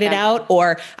delegate it out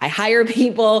or I hire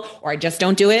people or I just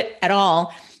don't do it at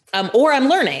all. Or I'm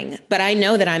learning, but I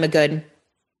know that I'm a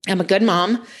good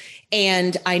mom.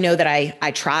 And I know that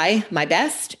I try my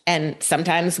best and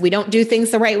sometimes we don't do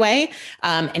things the right way.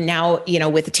 And now,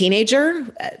 with a teenager,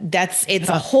 it's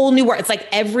a whole new world. It's like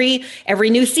every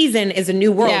new season is a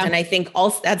new world. Yeah. And I think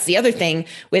also that's the other thing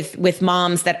with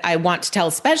moms that I want to tell,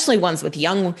 especially ones with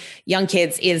young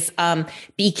kids is,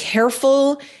 be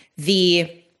careful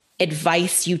the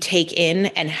advice you take in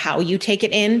and how you take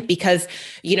it in. Because,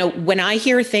 when I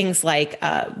hear things like,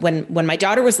 when my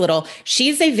daughter was little,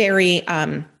 she's a very,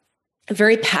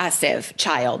 very passive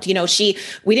child.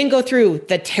 We didn't go through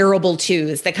the terrible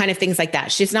twos, the kind of things like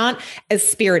that. She's not as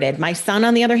spirited. My son,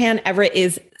 on the other hand, Everett,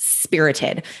 is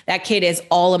spirited. That kid is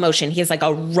all emotion. He has like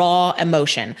a raw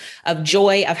emotion of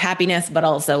joy, of happiness, but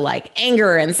also like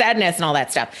anger and sadness and all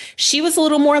that stuff. She was a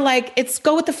little more like, it's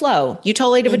go with the flow. You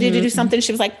told Lady to do something.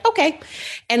 She was like, okay.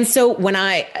 And so when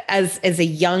as a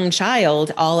young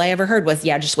child, all I ever heard was,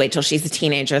 yeah, just wait till she's a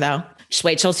teenager though. Just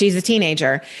wait till she's a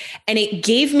teenager. And it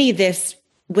gave me this,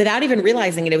 without even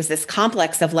realizing it, it was this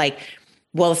complex of like,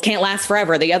 well, this can't last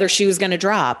forever. The other shoe is going to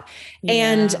drop. Yeah.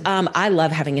 And I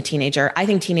love having a teenager. I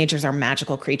think teenagers are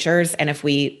magical creatures. And if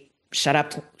we shut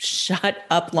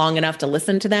up long enough to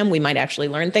listen to them, we might actually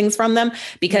learn things from them,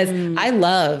 because I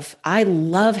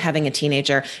love having a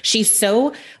teenager. She's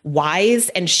so wise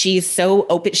and she's so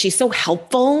open. She's so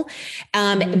helpful.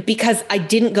 Because I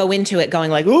didn't go into it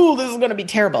going like, oh, this is going to be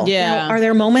terrible. Yeah. Are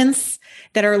there moments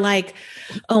that are like,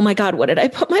 oh my God, what did I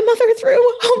put my mother through?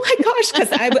 Oh my gosh.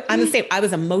 Cause I'm the same. I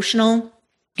was emotional,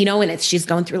 and she's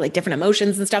going through like different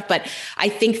emotions and stuff. But I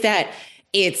think that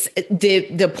it's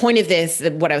the point of this,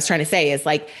 what I was trying to say is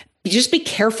like, just be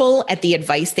careful at the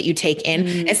advice that you take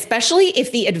in, especially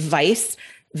if the advice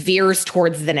veers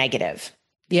towards the negative.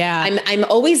 Yeah. I'm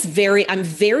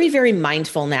very, very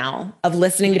mindful now of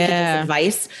listening to people's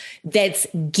advice that's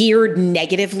geared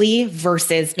negatively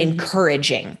versus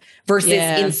encouraging versus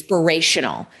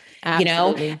inspirational.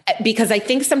 Absolutely. Because I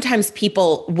think sometimes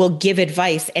people will give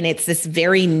advice and it's this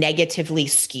very negatively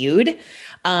skewed.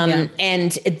 And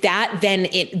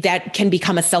that can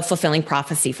become a self-fulfilling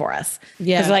prophecy for us.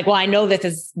 Yeah. Because like, well, I know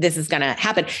this is going to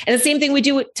happen. And the same thing we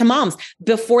do to moms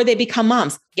before they become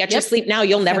moms. Get your sleep now.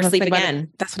 You'll never sleep again.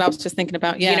 That's what I was just thinking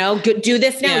about. Yeah. Do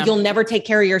this now. Yeah. You'll never take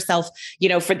care of yourself.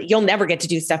 You'll never get to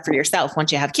do stuff for yourself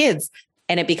once you have kids,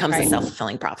 and it becomes a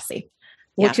self-fulfilling prophecy.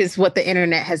 Which is what the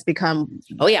internet has become.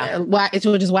 Oh yeah. Which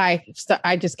is why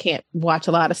I just can't watch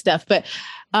a lot of stuff. But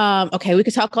okay, we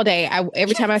could talk all day.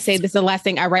 Every time I say this is the last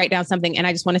thing, I write down something, and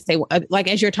I just want to say, like,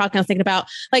 as you're talking, I was thinking about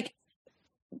like,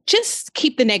 just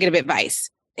keep the negative advice.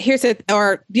 Here's the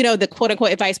quote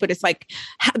unquote advice, but it's like,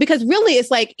 because really it's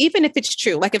like, even if it's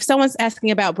true, like if someone's asking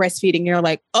about breastfeeding, you're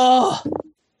like, oh,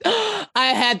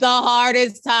 I had the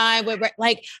hardest time with,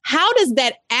 like, how does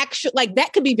that actually, like,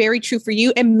 that could be very true for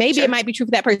you. And maybe it might be true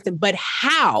for that person, but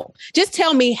how? Just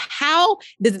tell me, how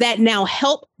does that now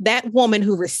help that woman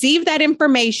who received that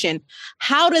information?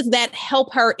 How does that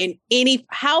help her in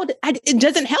it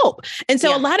doesn't help. And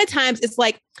so a lot of times it's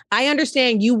like, I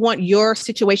understand you want your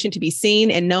situation to be seen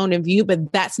and known and viewed,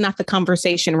 but that's not the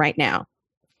conversation right now.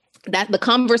 That the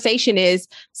conversation is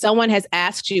someone has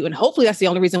asked you, and hopefully that's the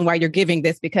only reason why you're giving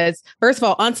this, because first of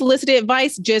all, unsolicited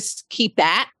advice, just keep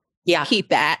that. Yeah. Keep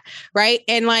that. Right.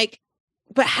 And like,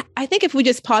 but I think if we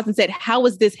just pause and said, how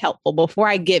is this helpful before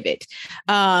I give it,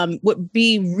 would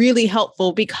be really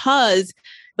helpful, because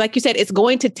like you said, it's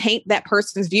going to taint that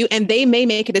person's view, and they may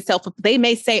make it they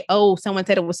may say, oh, someone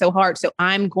said it was so hard, so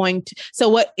so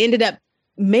what ended up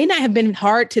may not have been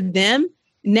hard to them.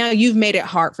 Now you've made it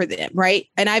hard for them. Right.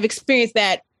 And I've experienced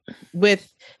that with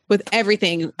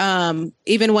everything.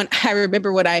 Even when I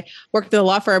remember when I worked at the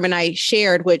law firm and I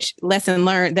shared, which lesson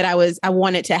learned, that I was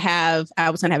going to have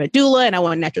a doula and I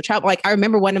wanted a natural child. Like I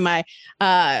remember one of my,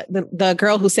 the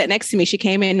girl who sat next to me, she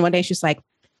came in one day, she was like,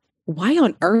 why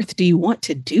on earth do you want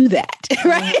to do that?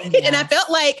 Right. Oh, yeah. And I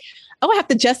felt like, I have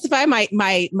to justify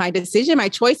my decision, my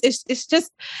choice.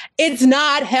 It's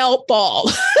not helpful.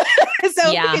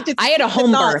 So yeah, I had a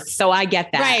home birth, so I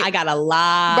get that. Right. I got a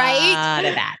lot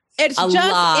of that. It's a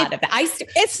lot of that.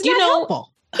 It's not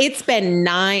helpful. It's been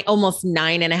almost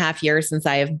 9.5 years since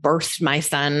I have birthed my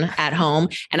son at home,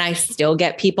 and I still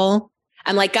get people.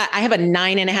 I'm like, God, I have a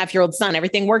 9.5-year-old son.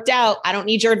 Everything worked out. I don't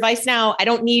need your advice now. I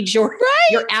don't need your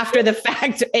after the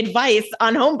fact advice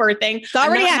on home birthing. It's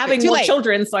already having more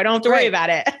children, so I don't have to worry about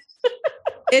it.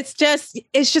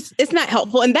 It's not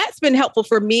helpful. And that's been helpful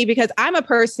for me, because I'm a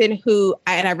person who,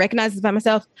 and I recognize this by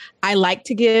myself, I like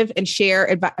to give and share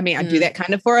advice. I mean, I do that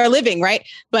kind of for a living, right?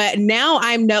 But now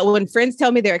when friends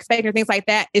tell me they're expecting things like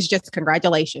that, it's just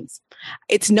congratulations.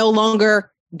 It's no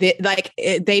longer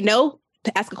they know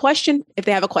to ask a question if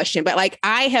they have a question. But like,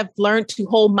 I have learned to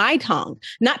hold my tongue,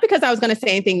 not because I was going to say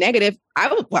anything negative.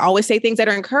 I would always say things that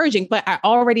are encouraging, but I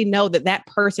already know that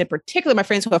person, particularly my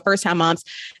friends who are first-time moms,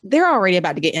 they're already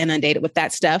about to get inundated with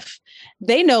that stuff.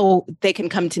 They know they can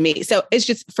come to me. So it's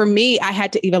just, for me, I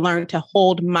had to even learn to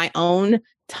hold my own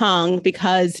tongue,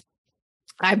 because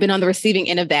I've been on the receiving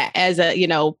end of that as a,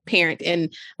 parent.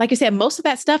 And like you said, most of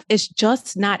that stuff is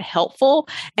just not helpful.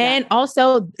 And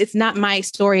also it's not my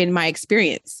story and my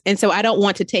experience. And so I don't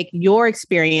want to take your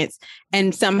experience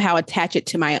and somehow attach it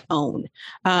to my own.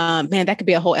 Man, that could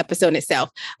be a whole episode in itself.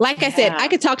 Like I said, I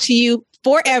could talk to you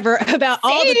forever about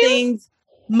all the things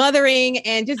mothering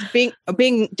and just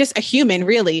being just a human,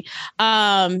 really.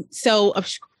 So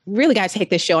really got to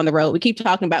take this show on the road. We keep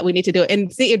talking about we need to do it,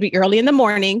 and see, it'd be early in the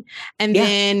morning, and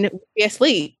then be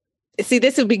asleep. See,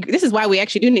 this is why we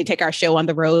actually do need to take our show on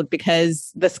the road,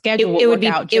 because the schedule would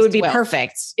be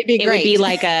perfect. It'd be great. It would be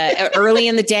like a early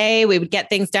in the day. We would get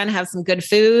things done, have some good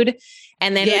food,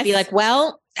 and then it'd be like,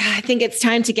 well, I think it's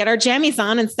time to get our jammies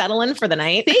on and settle in for the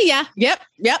night. See ya. Yep.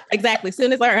 Exactly. As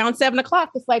soon as around 7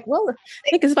 o'clock, it's like, well, I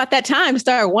think it's about that time to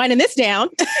start winding this down.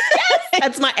 Yes,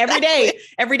 that's my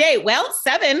every day. Well,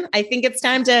 7, I think it's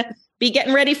time to be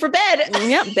getting ready for bed.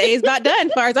 Yep. Day's about done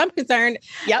as far as I'm concerned.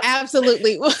 Yep.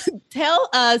 Absolutely. Well, tell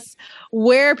us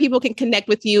where people can connect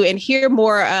with you and hear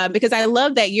more, because I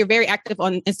love that you're very active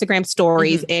on Instagram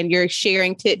stories and you're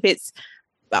sharing tidbits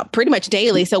pretty much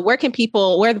daily. So where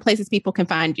are the places people can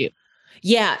find you?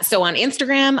 Yeah. So on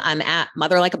Instagram, I'm at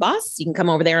Mother Like a Boss. You can come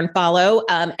over there and follow.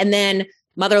 And then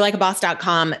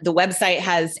motherlikeaboss.com. The website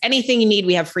has anything you need.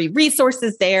 We have free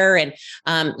resources there, and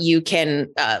you can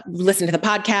listen to the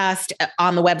podcast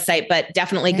on the website, but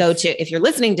definitely go to, if you're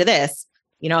listening to this,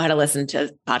 you know how to listen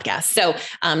to podcasts. So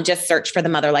just search for the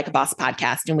Mother Like a Boss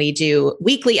podcast. And we do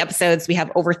weekly episodes. We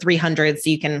have over 300. So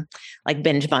you can like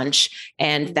binge bunch.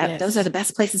 And those are the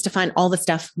best places to find all the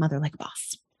stuff Mother Like a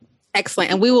Boss.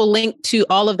 Excellent. And we will link to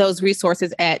all of those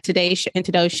resources at today's show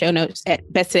notes at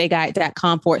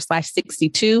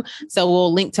besttodayguide.com/62. So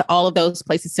we'll link to all of those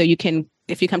places. So you can,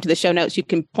 if you come to the show notes, you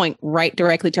can point right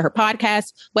directly to her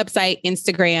podcast, website,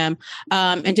 Instagram,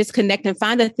 and just connect and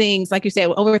find the things, like you said,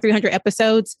 over 300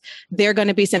 episodes, there are going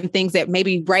to be some things that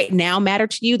maybe right now matter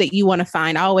to you that you want to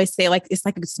find. I always say it's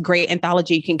like this great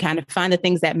anthology. You can kind of find the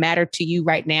things that matter to you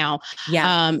right now.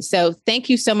 Yeah. So thank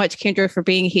you so much, Kendra, for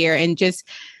being here, and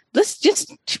let's just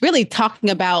really talking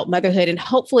about motherhood. And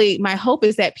hopefully my hope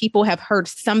is that people have heard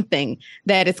something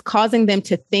that is causing them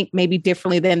to think maybe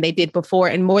differently than they did before.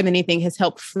 And more than anything has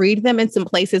helped free them in some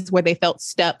places where they felt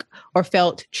stuck or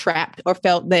felt trapped or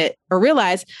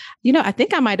realized, I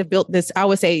think I might've built this. I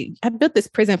would say I built this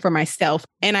prison for myself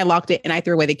and I locked it and I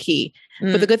threw away the key.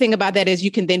 But the good thing about that is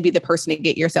you can then be the person to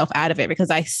get yourself out of it, because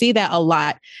I see that a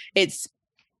lot. It's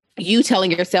you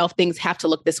telling yourself things have to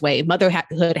look this way.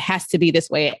 Motherhood has to be this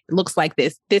way. It looks like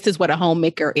this. This is what a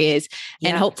homemaker is.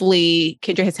 Yeah. And hopefully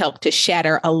Kendra has helped to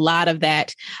shatter a lot of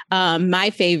that. My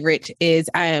favorite is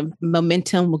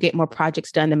momentum will get more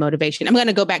projects done than motivation. I'm going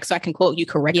to go back so I can quote you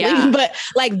correctly, but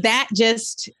like that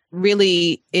just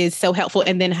really is so helpful.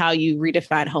 And then how you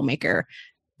redefine homemaker.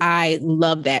 I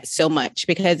love that so much,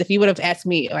 because if you would have asked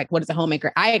me, like, what is a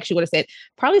homemaker? I actually would have said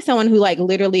probably someone who like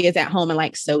literally is at home and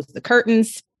like sews the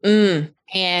curtains.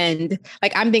 And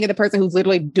like, I'm thinking the person who's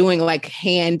literally doing like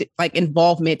hand, like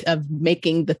involvement of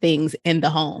making the things in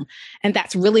the home. And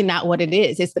that's really not what it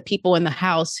is. It's the people in the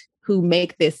house who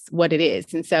make this what it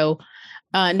is. And so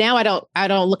now I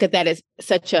don't look at that as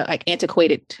such a like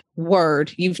antiquated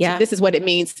word. This is what it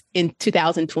means in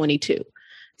 2022.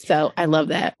 So I love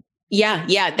that. Yeah.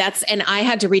 And I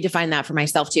had to redefine that for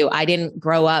myself too. I didn't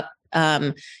grow up,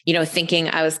 thinking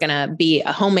I was going to be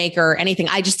a homemaker or anything.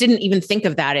 I just didn't even think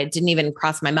of that. It didn't even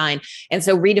cross my mind. And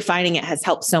so redefining it has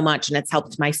helped so much. And it's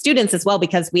helped my students as well,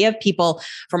 because we have people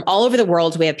from all over the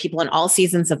world. We have people in all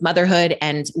seasons of motherhood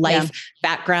and life,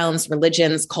 backgrounds,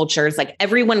 religions, cultures, like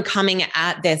everyone coming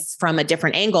at this from a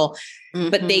different angle,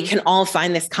 but they can all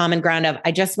find this common ground of,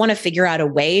 I just want to figure out a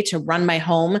way to run my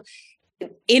home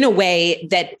in a way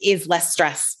that is less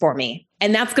stress for me.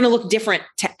 And that's going to look different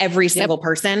to every single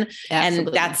person. Absolutely.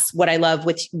 And that's what I love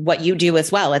with what you do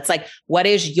as well. It's like, what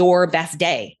is your best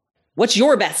day? What's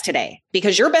your best today?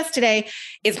 Because your best today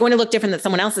is going to look different than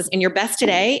someone else's. And your best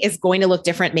today is going to look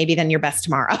different maybe than your best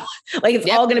tomorrow. Like it's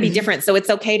all going to be different. So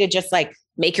it's okay to just like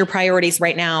make your priorities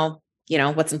right now,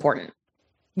 what's important.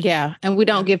 Yeah. And we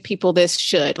don't give people this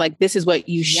should, like, this is what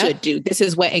you should do. This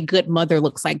is what a good mother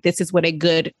looks like. This is what a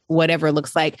good whatever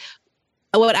looks like.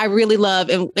 What I really love,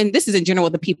 and this is in general,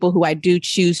 the people who I do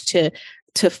choose to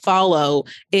follow,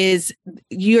 is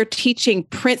you're teaching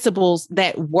principles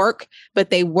that work, but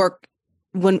they work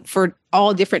for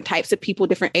all different types of people,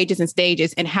 different ages and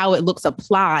stages, and how it looks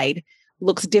applied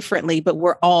looks differently, but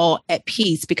we're all at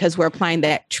peace because we're applying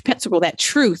that principle, that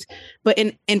truth. But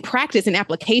in practice and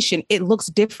application, it looks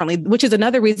differently, which is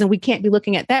another reason we can't be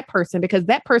looking at that person, because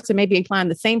that person may be applying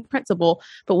the same principle,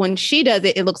 but when she does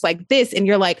it, it looks like this. And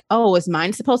you're like, oh, is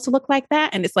mine supposed to look like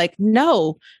that? And it's like,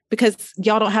 no, because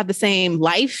y'all don't have the same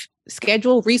life,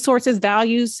 schedule, resources,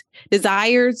 values,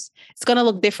 desires. It's going to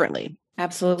look differently.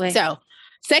 Absolutely. So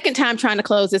second time trying to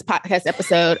close this podcast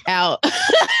episode out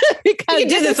because you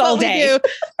do this all day.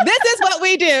 This is what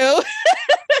we do.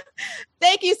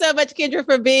 Thank you so much, Kendra,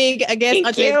 for being a guest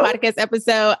on today's podcast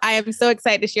episode. I am so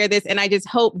excited to share this. And I just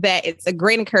hope that it's a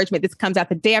great encouragement. This comes out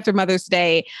the day after Mother's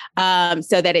Day,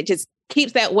 so that it just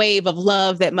keeps that wave of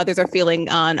love that mothers are feeling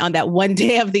on that one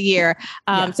day of the year.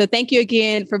 So thank you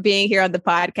again for being here on the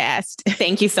podcast.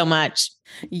 Thank you so much.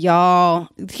 Y'all,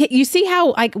 you see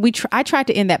how I tried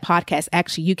to end that podcast.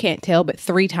 Actually, you can't tell, but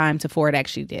 3 times before it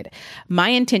actually did. My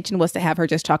intention was to have her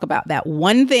just talk about that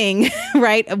one thing,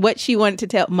 right? What she wanted to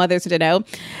tell mothers to know.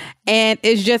 And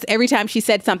it's just every time she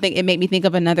said something, it made me think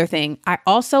of another thing. I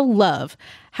also love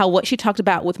how what she talked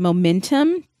about with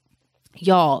momentum.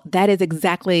 Y'all, that is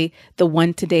exactly the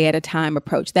one today at a time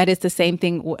approach. That is the same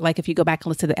thing. Like if you go back and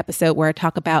listen to the episode where I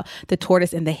talk about the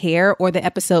tortoise and the hare, or the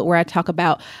episode where I talk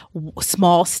about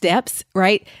small steps,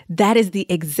 right? That is the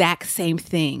exact same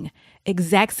thing.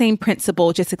 Exact same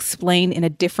principle, just explained in a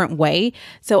different way.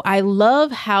 So I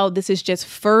love how this is just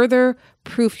further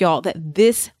proof, y'all, that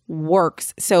this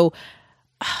works. So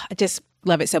I just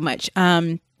love it so much.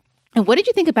 And what did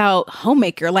you think about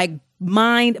homemaker? Like,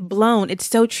 mind blown. It's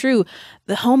so true.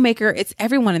 The homemaker, it's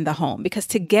everyone in the home, because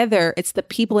together it's the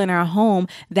people in our home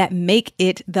that make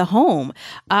it the home.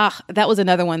 That was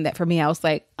another one that for me, I was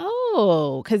like,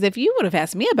 oh, because if you would have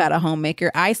asked me about a homemaker,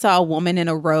 I saw a woman in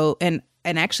a row, and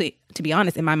actually, to be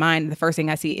honest, in my mind, the first thing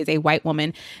I see is a white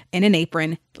woman in an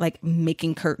apron, like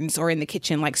making curtains, or in the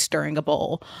kitchen, like stirring a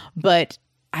bowl. But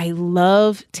I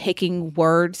love taking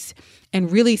words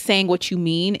and really saying what you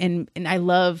mean. And I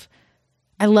love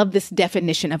this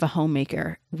definition of a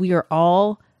homemaker. We are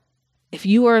all, if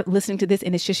you are listening to this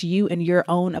and it's just you in your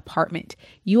own apartment,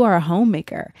 you are a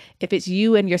homemaker. If it's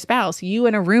you and your spouse, you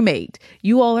and a roommate,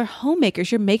 you all are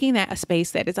homemakers. You're making that a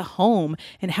space that is a home.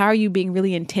 And how are you being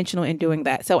really intentional in doing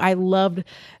that? So I loved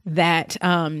that,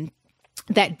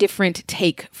 that different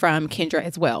take from Kendra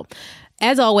as well.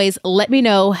 As always, let me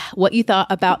know what you thought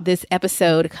about this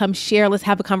episode. Come share. Let's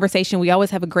have a conversation. We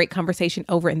always have a great conversation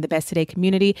over in the Best Today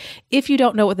community. If you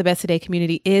don't know what the Best Today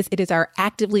community is, it is our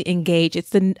actively engaged.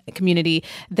 It's the community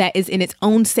that is in its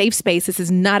own safe space. This is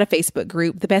not a Facebook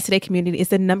group. The Best Today community is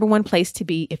the #1 place to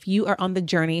be if you are on the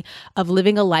journey of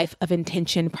living a life of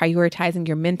intention, prioritizing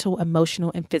your mental,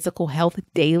 emotional, and physical health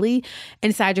daily.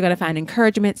 Inside, you're going to find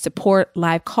encouragement, support,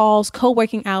 live calls,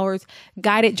 co-working hours,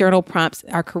 guided journal prompts,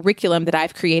 our curriculum that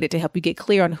I've created to help you get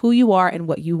clear on who you are and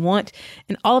what you want.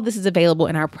 And all of this is available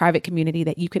in our private community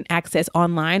that you can access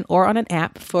online or on an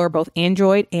app for both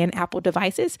Android and Apple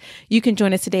devices. You can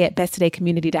join us today at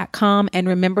besttodaycommunity.com. And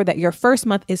remember that your first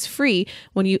month is free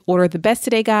when you order the Best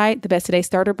Today Guide, the Best Today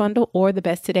Starter Bundle, or the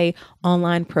Best Today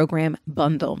Online Program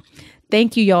Bundle.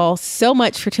 Thank you, y'all, so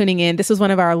much for tuning in. This was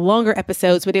one of our longer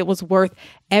episodes, but it was worth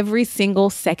every single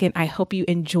second. I hope you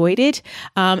enjoyed it.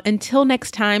 Until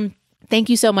next time, thank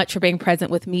you so much for being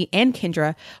present with me and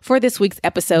Kendra for this week's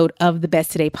episode of the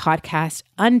Best Today podcast.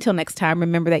 Until next time,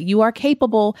 remember that you are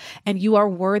capable and you are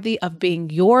worthy of being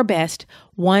your best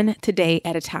one today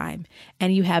at a time.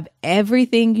 And you have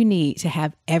everything you need to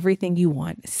have everything you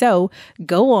want. So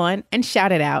go on and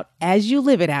shout it out as you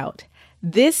live it out.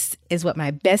 This is what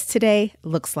my best today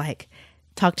looks like.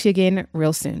 Talk to you again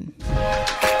real soon.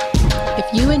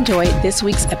 If you enjoyed this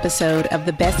week's episode of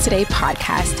the Best Today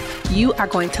podcast, you are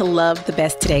going to love the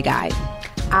Best Today Guide.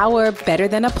 Our Better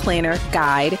Than a Planner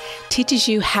guide teaches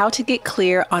you how to get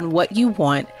clear on what you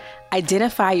want,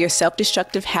 identify your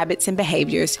self-destructive habits and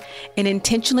behaviors, and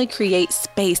intentionally create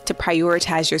space to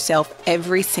prioritize yourself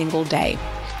every single day.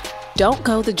 Don't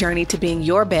go the journey to being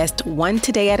your best one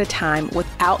today at a time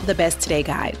without the Best Today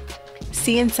Guide.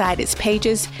 See inside its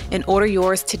pages and order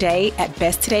yours today at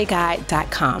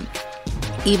besttodayguide.com.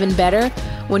 Even better,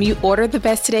 when you order the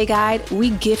Best Today Guide, we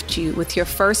gift you with your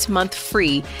first month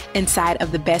free inside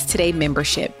of the Best Today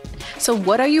membership. So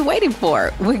what are you waiting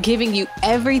for? We're giving you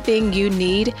everything you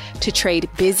need to trade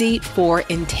busy for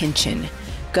intention.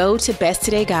 Go to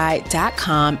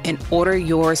besttodayguide.com and order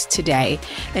yours today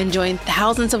and join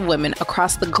thousands of women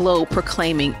across the globe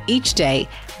proclaiming each day,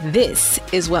 this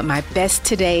is what my best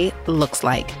today looks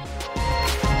like.